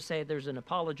 but I'll just say there's an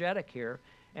apologetic here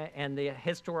and the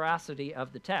historicity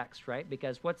of the text, right?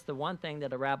 Because what's the one thing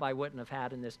that a rabbi wouldn't have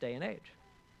had in this day and age?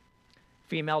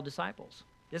 Female disciples.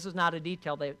 This is not a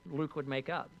detail that Luke would make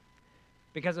up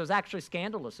because it was actually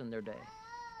scandalous in their day.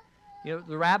 You know,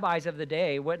 the rabbis of the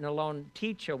day wouldn't alone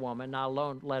teach a woman, not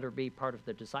alone let her be part of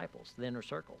the disciples, the inner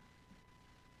circle.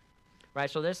 Right,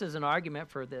 so this is an argument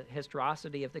for the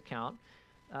historicity of the account.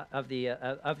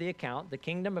 The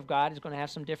kingdom of God is going to have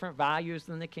some different values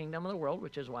than the kingdom of the world,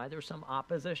 which is why there's some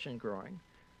opposition growing.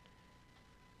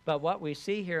 But what we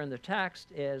see here in the text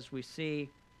is we see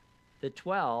the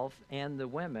 12 and the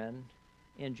women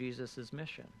in Jesus'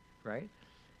 mission, right?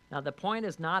 Now, the point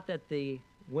is not that the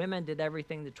women did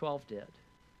everything the 12 did.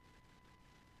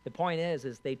 The point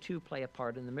is they too play a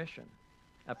part in the mission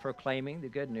of proclaiming the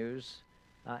good news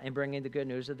and bringing the good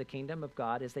news of the kingdom of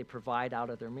God as they provide out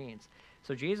of their means.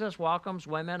 So Jesus welcomes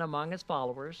women among his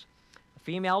followers.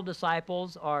 Female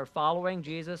disciples are following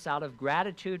Jesus out of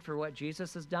gratitude for what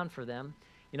Jesus has done for them.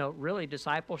 You know, really,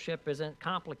 discipleship isn't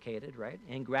complicated, right?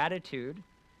 In gratitude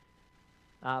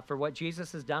for what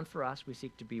Jesus has done for us, we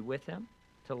seek to be with him,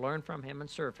 to learn from him and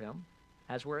serve him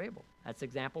as we're able. That's the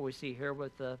example we see here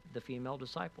with the female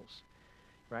disciples,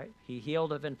 right? He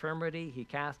healed of infirmity. He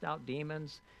cast out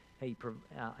demons.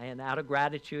 And out of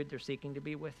gratitude, they're seeking to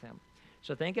be with him.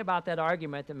 So think about that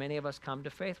argument that many of us come to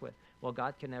faith with. Well,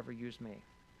 God can never use me.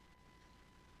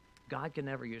 God can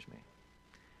never use me.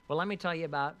 Well, let me tell you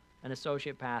about an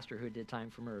associate pastor who did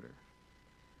time for murder.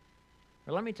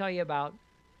 Or let me tell you about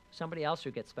somebody else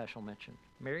who gets special mention,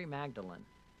 Mary Magdalene.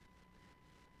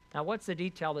 Now, what's the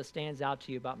detail that stands out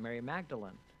to you about Mary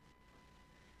Magdalene?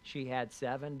 She had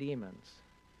 7 demons.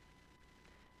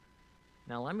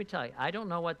 Now, let me tell you, I don't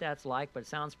know what that's like, but it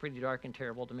sounds pretty dark and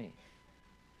terrible to me.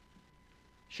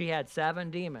 She had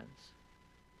 7 demons.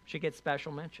 She gets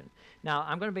special mention. Now,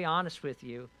 I'm going to be honest with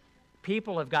you.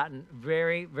 People have gotten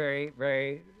very, very,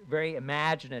 very, very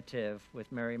imaginative with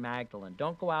Mary Magdalene.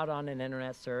 Don't go out on an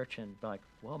internet search and be like,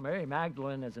 well, Mary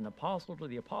Magdalene is an apostle to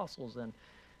the apostles. And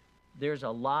there's a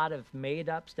lot of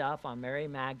made-up stuff on Mary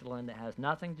Magdalene that has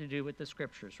nothing to do with the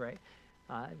scriptures, right?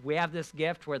 We have this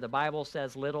gift where the Bible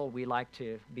says little, we like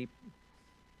to be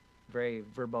very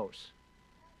verbose.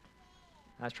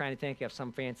 I was trying to think of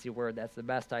some fancy word. That's the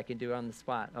best I can do on the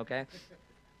spot, okay?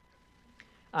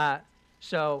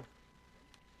 So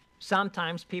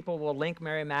sometimes people will link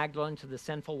Mary Magdalene to the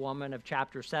sinful woman of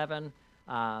chapter 7.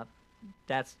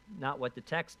 That's not what the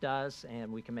text does,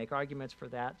 and we can make arguments for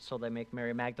that. So they make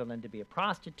Mary Magdalene to be a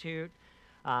prostitute.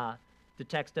 The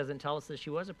text doesn't tell us that she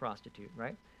was a prostitute,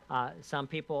 right? Some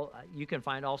people, you can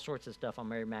find all sorts of stuff on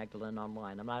Mary Magdalene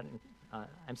online.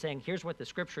 I'm saying here's what the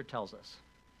scripture tells us.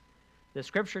 The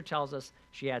scripture tells us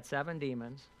she had 7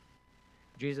 demons.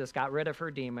 Jesus got rid of her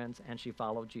demons, and she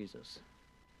followed Jesus.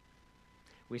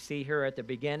 We see her at the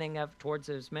beginning towards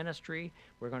his ministry.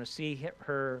 We're going to see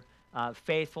her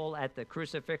faithful at the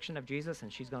crucifixion of Jesus,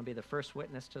 and she's going to be the first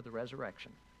witness to the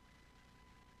resurrection.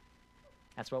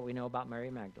 That's what we know about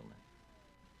Mary Magdalene.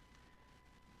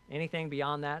 Anything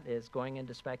beyond that is going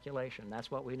into speculation. That's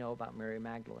what we know about Mary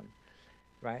Magdalene,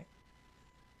 right?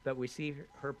 But we see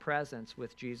her presence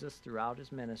with Jesus throughout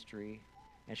his ministry,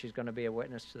 and she's going to be a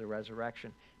witness to the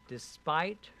resurrection.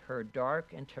 Despite her dark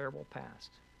and terrible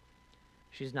past,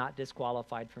 she's not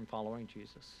disqualified from following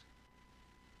Jesus.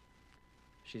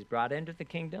 She's brought into the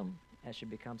kingdom as she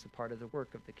becomes a part of the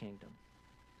work of the kingdom.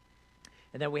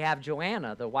 And then we have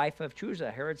Joanna, the wife of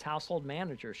Chuza, Herod's household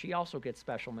manager. She also gets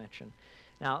special mention.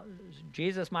 Now,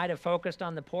 Jesus might have focused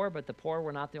on the poor, but the poor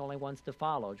were not the only ones to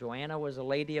follow. Joanna was a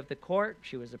lady of the court.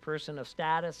 She was a person of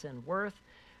status and worth.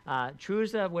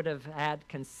 Chuza would have had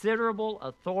considerable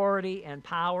authority and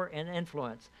power and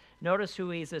influence. Notice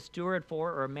who he's a steward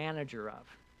for or a manager of.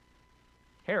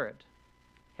 Herod.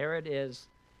 Herod is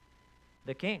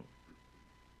the king.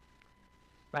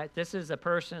 Right? This is a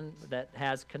person that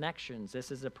has connections. This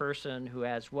is a person who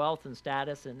has wealth and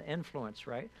status and influence,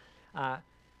 right?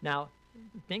 Now,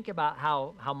 think about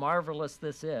how marvelous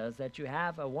this is, that you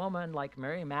have a woman like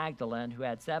Mary Magdalene who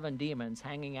had 7 demons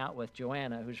hanging out with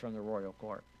Joanna, who's from the royal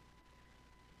court.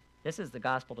 This is the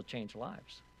gospel to change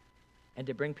lives and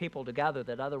to bring people together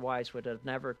that otherwise would have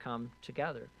never come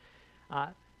together.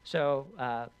 So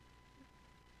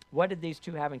what did these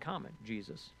two have in common?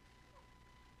 Jesus.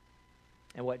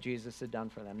 And what Jesus had done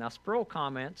for them. Now, Sproul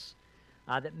comments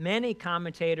that many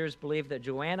commentators believe that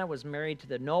Joanna was married to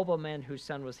the nobleman whose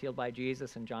son was healed by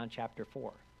Jesus in John chapter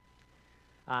 4.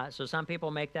 So some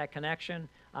people make that connection.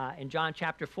 In John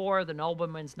chapter 4, the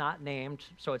nobleman's not named,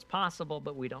 so it's possible,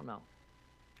 but we don't know.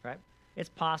 Right? It's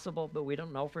possible, but we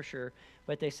don't know for sure.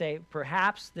 But they say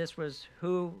perhaps this was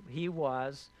who he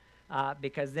was,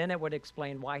 because then it would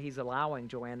explain why he's allowing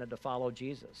Joanna to follow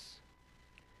Jesus.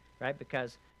 Right?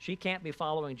 Because she can't be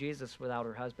following Jesus without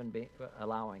her husband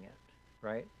allowing it.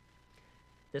 Right?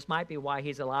 This might be why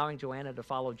he's allowing Joanna to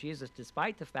follow Jesus,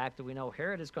 despite the fact that we know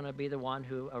Herod is going to be the one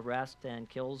who arrests and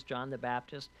kills John the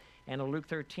Baptist. And in Luke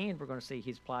 13, we're going to see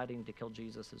he's plotting to kill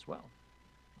Jesus as well.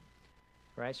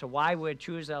 Right? So why would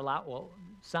choose a lot? Well,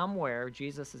 somewhere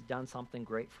Jesus has done something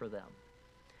great for them.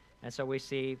 And so we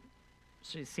see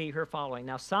her following.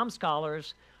 Now, some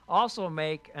scholars also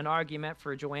make an argument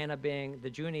for Joanna being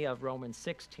the Junie of Romans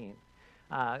 16.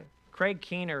 Craig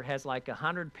Keener has like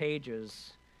 100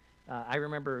 pages. I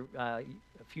remember a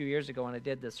few years ago when I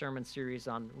did the sermon series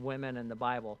on women in the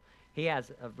Bible, he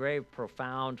has a very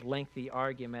profound, lengthy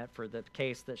argument for the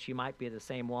case that she might be the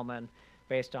same woman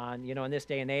based on, in this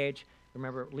day and age,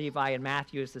 remember Levi and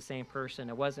Matthew is the same person.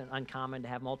 It wasn't uncommon to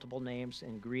have multiple names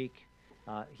in Greek,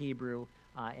 Hebrew,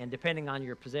 and depending on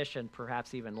your position,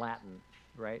 perhaps even Latin,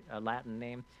 right? A Latin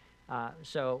name.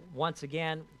 So once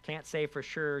again, can't say for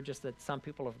sure, just that some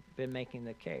people have been making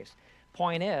the case.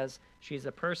 Point is, she's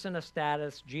a person of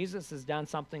status. Jesus has done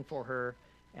something for her,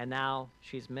 and now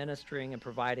she's ministering and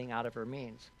providing out of her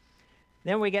means.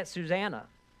 Then we get Susanna.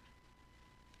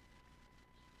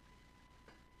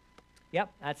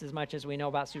 Yep, that's as much as we know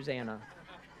about Susanna.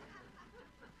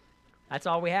 That's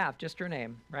all we have, just her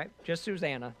name, right? Just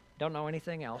Susanna. Don't know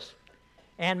anything else.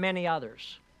 And many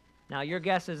others. Now, your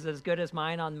guess is as good as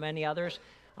mine on many others.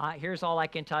 Here's all I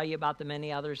can tell you about the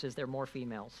many others is there are more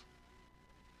females.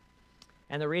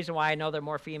 And the reason why I know there are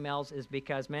more females is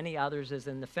because many others is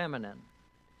in the feminine,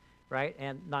 right?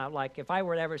 And not like if I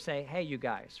were to ever say, hey, you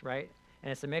guys, right?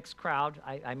 And it's a mixed crowd,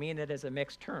 I mean it as a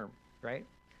mixed term, right?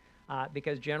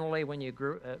 Because generally when you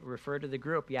refer to the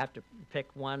group, you have to pick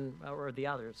one or the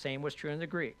other. Same was true in the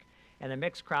Greek. In a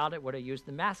mixed crowd, it would have used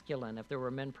the masculine if there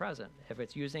were men present. If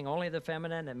it's using only the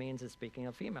feminine, it means it's speaking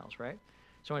of females, right?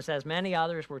 So when it says many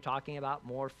others, we're talking about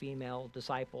more female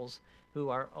disciples who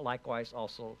are likewise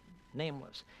also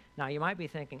nameless. Now, you might be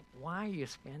thinking, why are you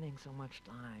spending so much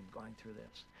time going through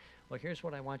this? Well, here's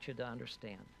what I want you to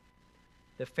understand.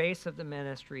 The face of the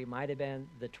ministry might have been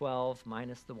the 12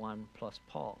 minus the 1 plus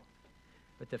Paul.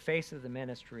 But the face of the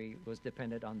ministry was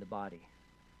dependent on the body.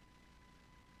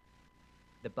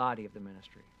 The body of the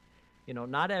ministry.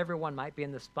 Not everyone might be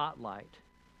in the spotlight.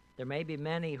 There may be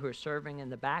many who are serving in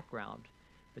the background,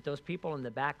 but those people in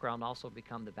the background also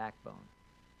become the backbone.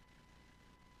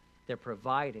 They're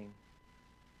providing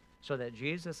so that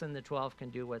Jesus and the 12 can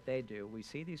do what they do. We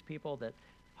see these people that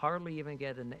hardly even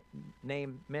get a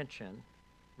name mentioned,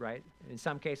 right? In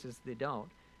some cases they don't,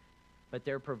 but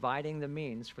they're providing the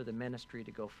means for the ministry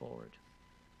to go forward.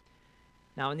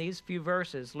 Now, in these few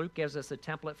verses, Luke gives us a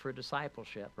template for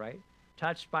discipleship, right?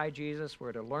 Touched by Jesus,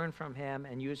 we're to learn from him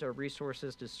and use our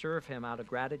resources to serve him out of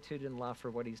gratitude and love for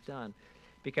what he's done.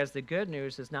 Because the good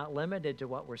news is not limited to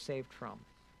what we're saved from.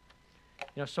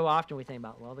 So often we think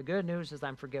about, well, the good news is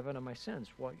I'm forgiven of my sins.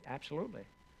 Well, absolutely.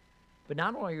 But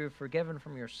not only are you forgiven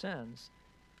from your sins,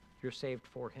 you're saved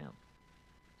for him.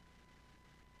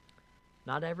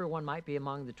 Not everyone might be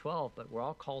among the 12, but we're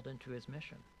all called into his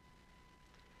mission.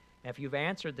 If you've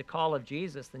answered the call of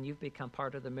Jesus, then you've become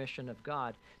part of the mission of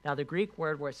God. Now, the Greek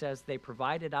word where it says they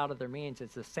provided out of their means,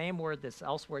 it's the same word that's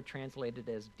elsewhere translated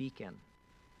as deacon.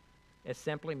 It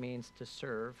simply means to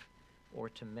serve or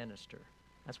to minister.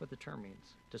 That's what the term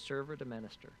means, to serve or to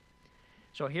minister.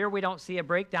 So here we don't see a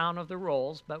breakdown of the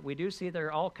roles, but we do see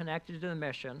they're all connected to the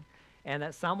mission, and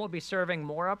that some will be serving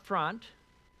more up front,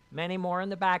 many more in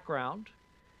the background,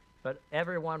 but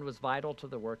everyone was vital to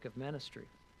the work of ministry.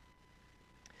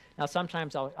 Now,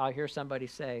 sometimes I'll hear somebody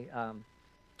say, well,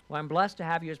 I'm blessed to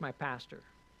have you as my pastor.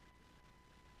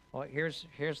 Well,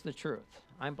 here's the truth.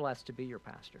 I'm blessed to be your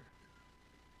pastor.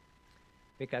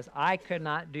 Because I could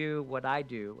not do what I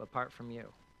do apart from you.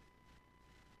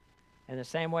 In the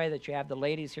same way that you have the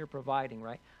ladies here providing,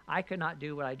 right? I could not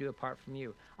do what I do apart from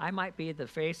you. I might be the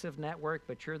face of network,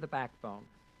 but you're the backbone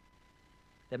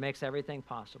that makes everything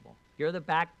possible. You're the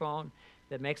backbone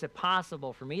that makes it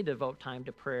possible for me to devote time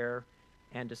to prayer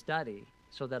and to study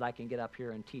so that I can get up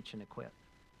here and teach and equip.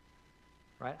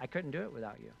 Right? I couldn't do it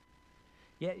without you.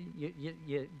 Yeah,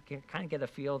 you can kind of get a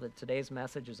feel that today's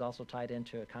message is also tied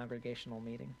into a congregational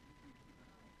meeting,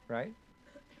 right?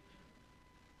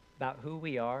 About who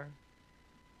we are.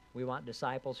 We want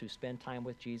disciples who spend time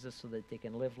with Jesus so that they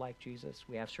can live like Jesus.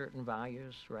 We have certain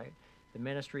values, right? The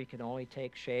ministry can only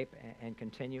take shape and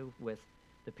continue with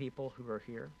the people who are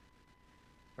here,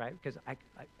 right? Because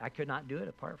I could not do it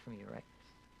apart from you, right?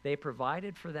 They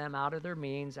provided for them out of their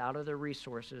means, out of their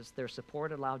resources. Their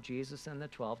support allowed Jesus and the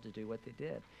 12 to do what they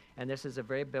did. And this is a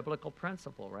very biblical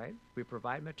principle, right? We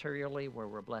provide materially where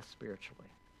we're blessed spiritually.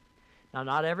 Now,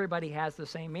 not everybody has the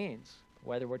same means,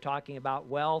 whether we're talking about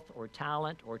wealth or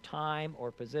talent or time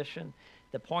or position.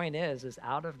 The point is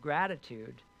out of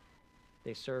gratitude,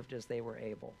 they served as they were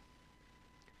able.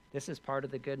 This is part of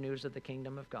the good news of the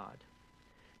kingdom of God.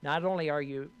 Not only are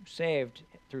you saved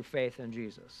through faith in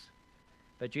Jesus,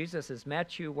 but Jesus has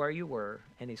met you where you were,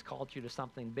 and he's called you to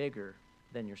something bigger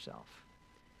than yourself.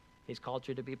 He's called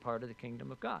you to be part of the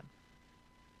kingdom of God.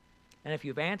 And if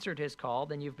you've answered his call,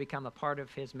 then you've become a part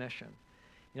of his mission.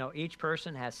 You know, each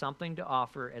person has something to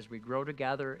offer as we grow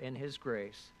together in his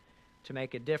grace to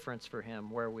make a difference for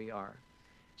him where we are.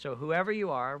 So whoever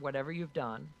you are, whatever you've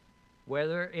done, where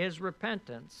there is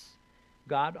repentance,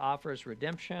 God offers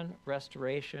redemption,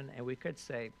 restoration, and we could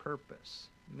say purpose,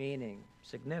 meaning,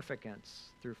 significance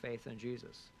through faith in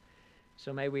Jesus.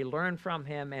 So may we learn from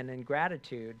him and in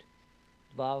gratitude,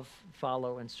 love,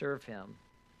 follow, and serve him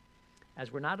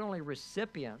as we're not only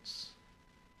recipients,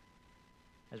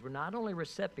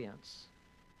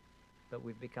 but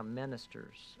we've become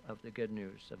ministers of the good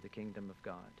news of the kingdom of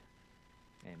God.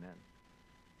 Amen.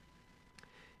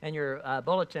 In your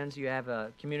bulletins, you have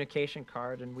a communication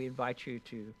card, and we invite you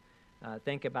to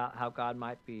think about how God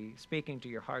might be speaking to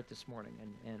your heart this morning,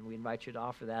 and we invite you to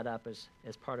offer that up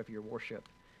as part of your worship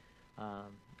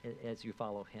as you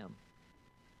follow him.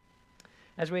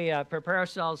 As we prepare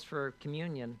ourselves for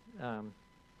communion,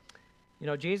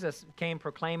 Jesus came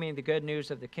proclaiming the good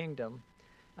news of the kingdom,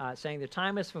 saying the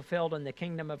time is fulfilled and the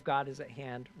kingdom of God is at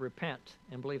hand. Repent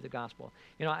and believe the gospel.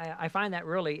 I find that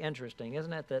really interesting,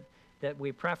 isn't it, that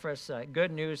we preface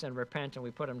good news and repent and we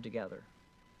put them together.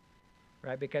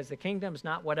 Right, because the kingdom's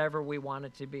not whatever we want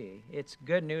it to be. It's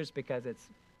good news because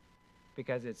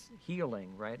it's healing,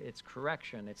 right? It's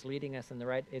correction. It's leading us in the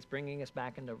right. It's bringing us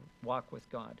back into walk with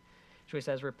God. So he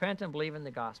says, repent and believe in the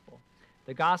gospel.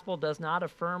 The gospel does not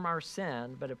affirm our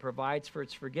sin, but it provides for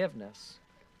its forgiveness,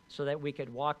 so that we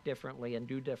could walk differently and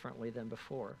do differently than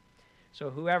before.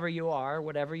 So whoever you are,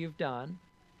 whatever you've done,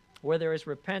 where there is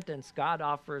repentance, God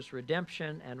offers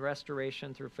redemption and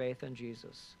restoration through faith in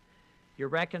Jesus. Your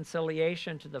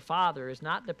reconciliation to the Father is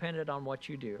not dependent on what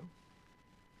you do,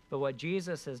 but what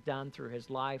Jesus has done through his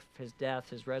life, his death,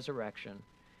 his resurrection,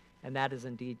 and that is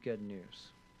indeed good news.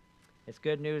 It's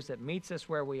good news that meets us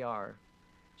where we are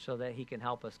so that he can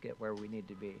help us get where we need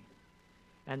to be.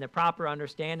 And the proper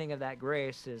understanding of that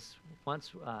grace is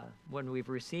when we've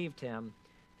received him,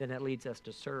 then it leads us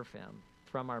to serve him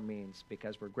from our means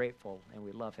because we're grateful and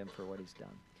we love him for what he's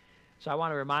done. So I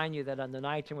want to remind you that on the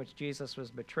night in which Jesus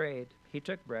was betrayed, he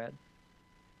took bread.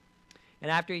 And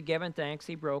after he'd given thanks,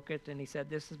 he broke it and he said,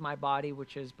 "This is my body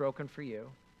which is broken for you.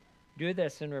 Do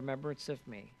this in remembrance of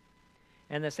me."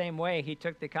 In the same way, he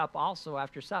took the cup also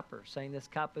after supper, saying, "This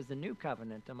cup is the new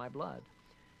covenant in my blood.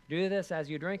 Do this as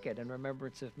you drink it in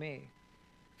remembrance of me.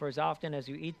 For as often as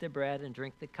you eat the bread and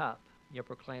drink the cup, you'll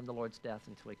proclaim the Lord's death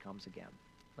until he comes again."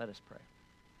 Let us pray.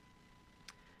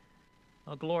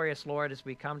 Oh, glorious Lord, as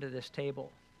we come to this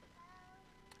table,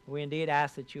 we indeed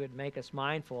ask that you would make us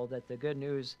mindful that the good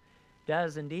news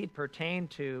does indeed pertain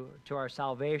to our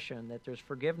salvation, that there's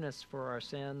forgiveness for our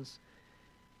sins.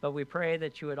 But we pray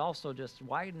that you would also just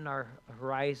widen our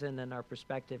horizon and our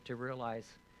perspective to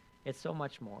realize it's so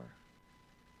much more.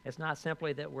 It's not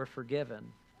simply that we're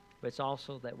forgiven, but it's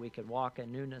also that we can walk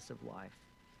in newness of life.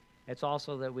 It's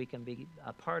also that we can be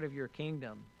a part of your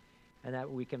kingdom and that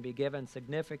we can be given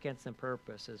significance and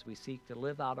purpose as we seek to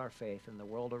live out our faith in the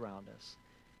world around us,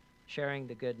 sharing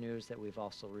the good news that we've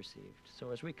also received.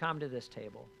 So as we come to this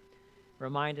table,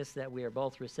 remind us that we are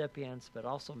both recipients but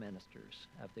also ministers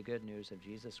of the good news of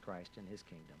Jesus Christ and his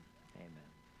kingdom. Amen.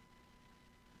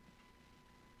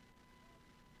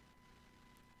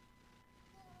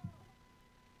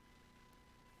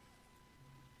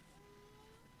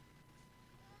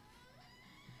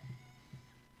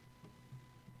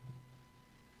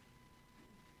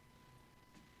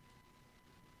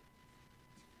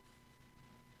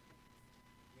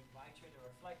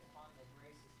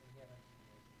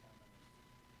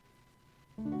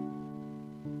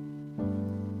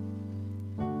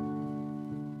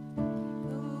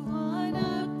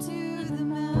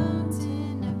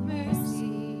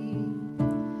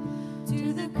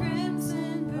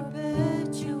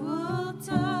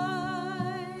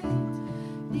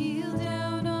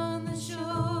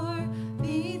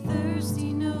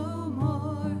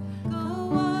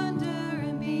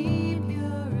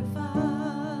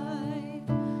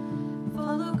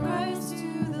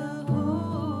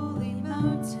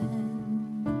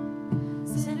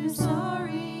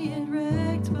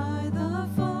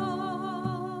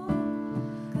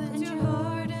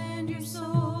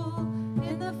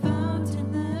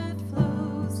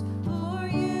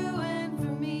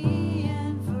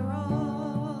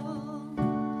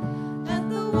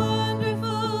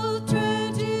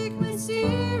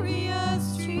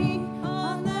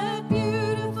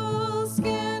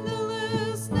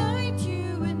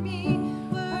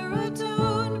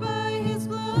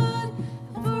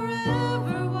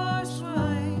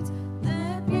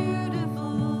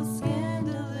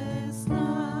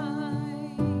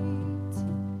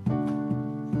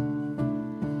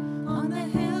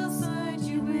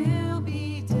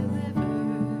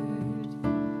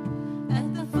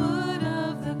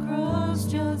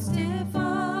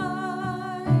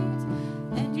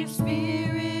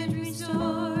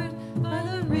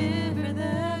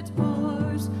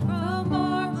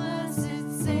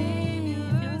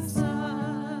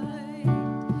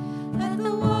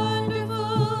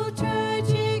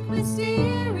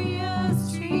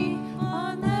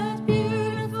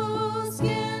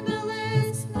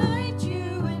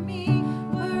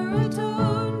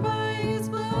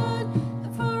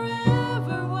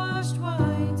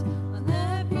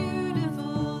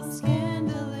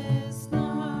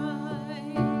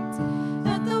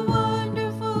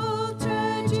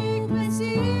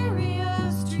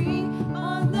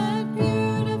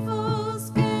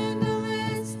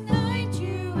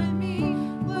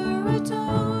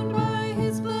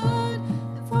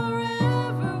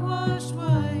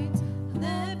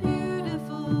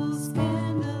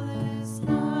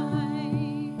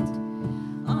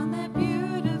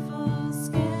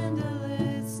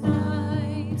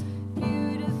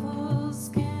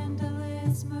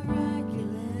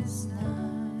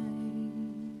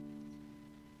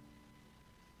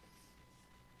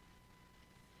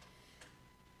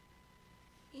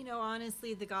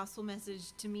 Honestly, the gospel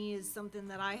message to me is something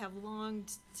that I have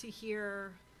longed to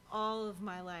hear all of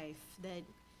my life. That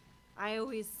I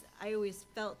always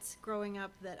felt growing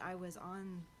up that I was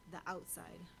on the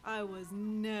outside. I was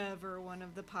never one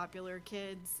of the popular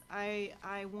kids. I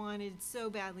wanted so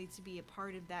badly to be a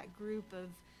part of that group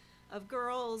of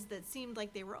girls that seemed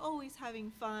like they were always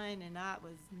having fun, and that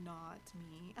was not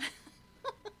me.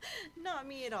 Not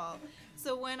me at all.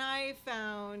 So when I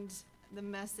found the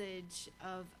message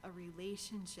of a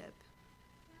relationship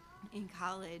in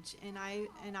college, and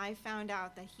I found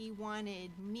out that he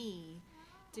wanted me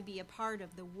to be a part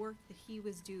of the work that he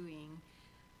was doing,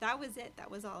 that was it. That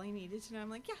was all I needed to know. I'm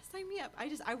like, yeah, sign me up.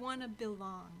 I want to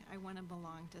belong. I want to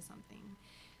belong to something.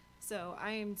 So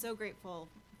I am so grateful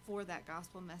for that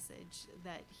gospel message,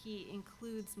 that he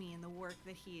includes me in the work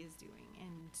that he is doing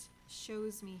and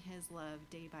shows me his love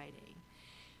day by day.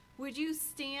 Would you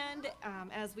stand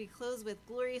as we close with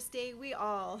Glorious Day? We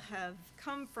all have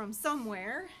come from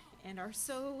somewhere and are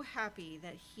so happy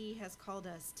that he has called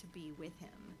us to be with him.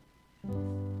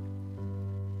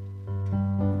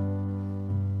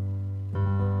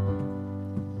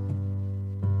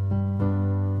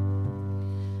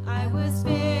 I was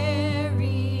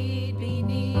buried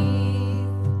beneath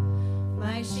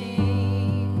my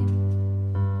shame.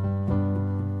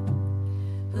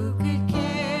 Who could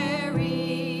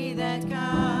carry that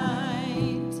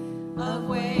kind of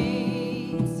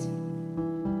weight?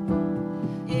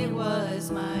 It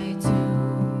was my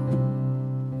tomb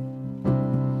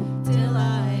till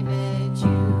I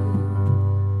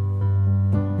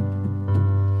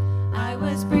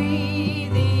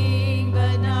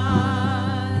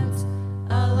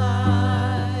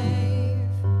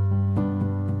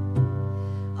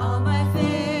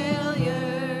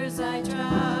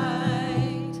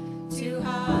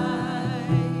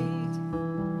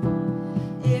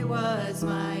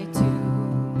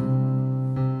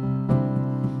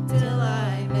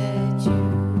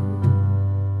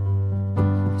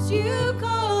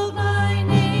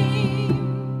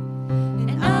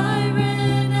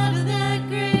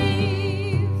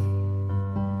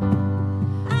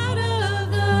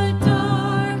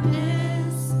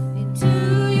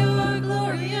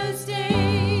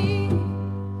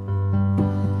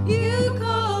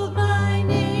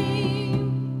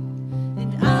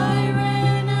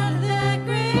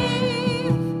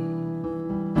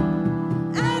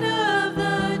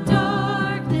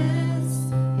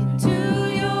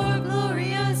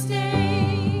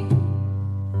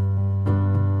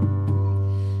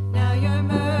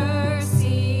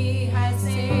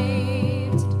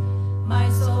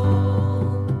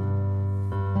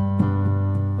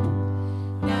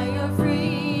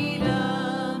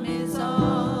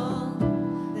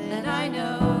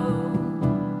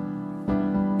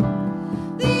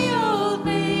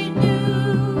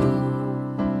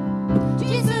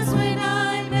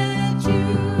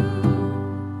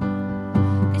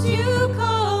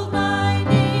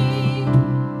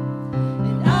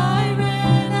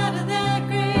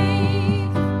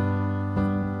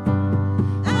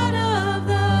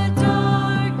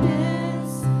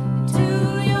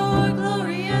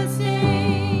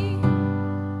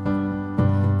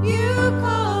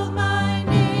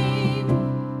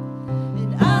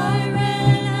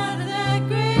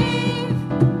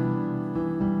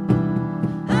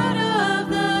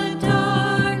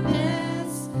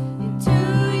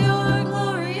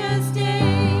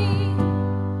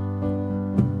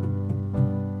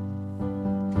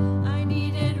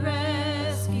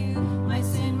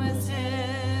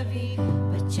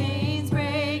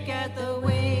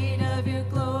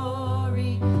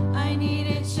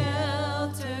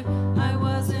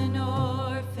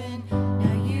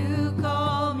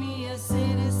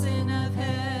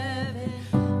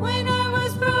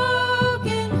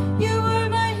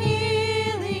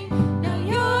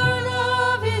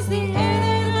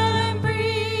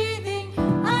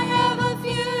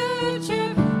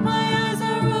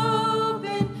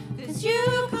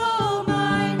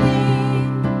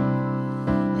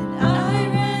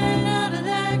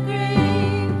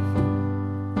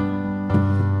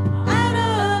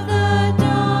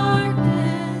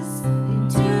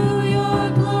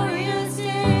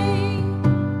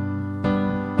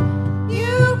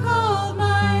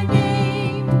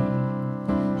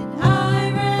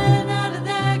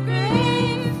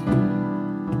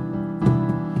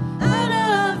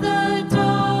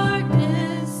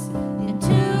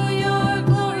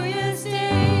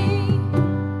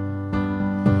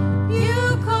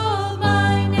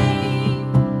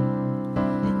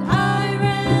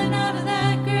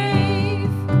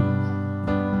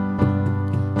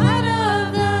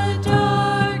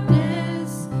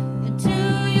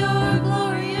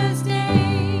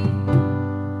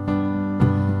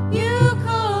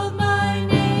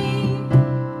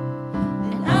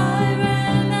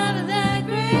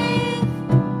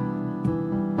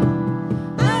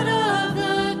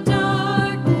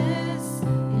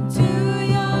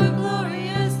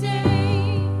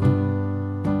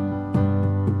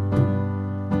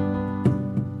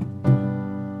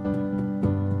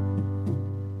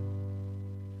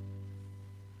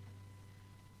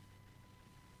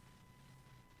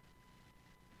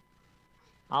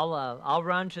I'll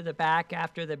run to the back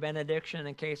after the benediction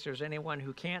in case there's anyone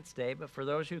who can't stay. But for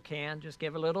those who can, just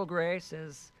give a little grace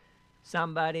as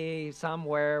somebody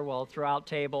somewhere will throw out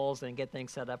tables and get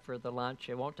things set up for the lunch.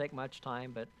 It won't take much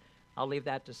time, but I'll leave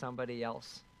that to somebody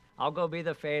else. I'll go be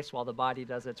the face while the body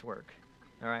does its work.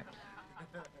 All right.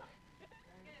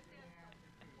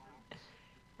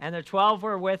 And the 12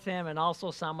 were with him, and also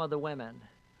some of the women,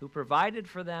 who provided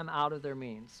for them out of their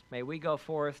means. May we go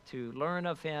forth to learn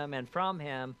of him and from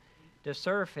him, to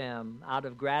serve him out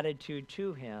of gratitude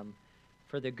to him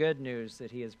for the good news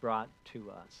that he has brought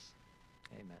to us.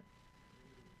 Amen.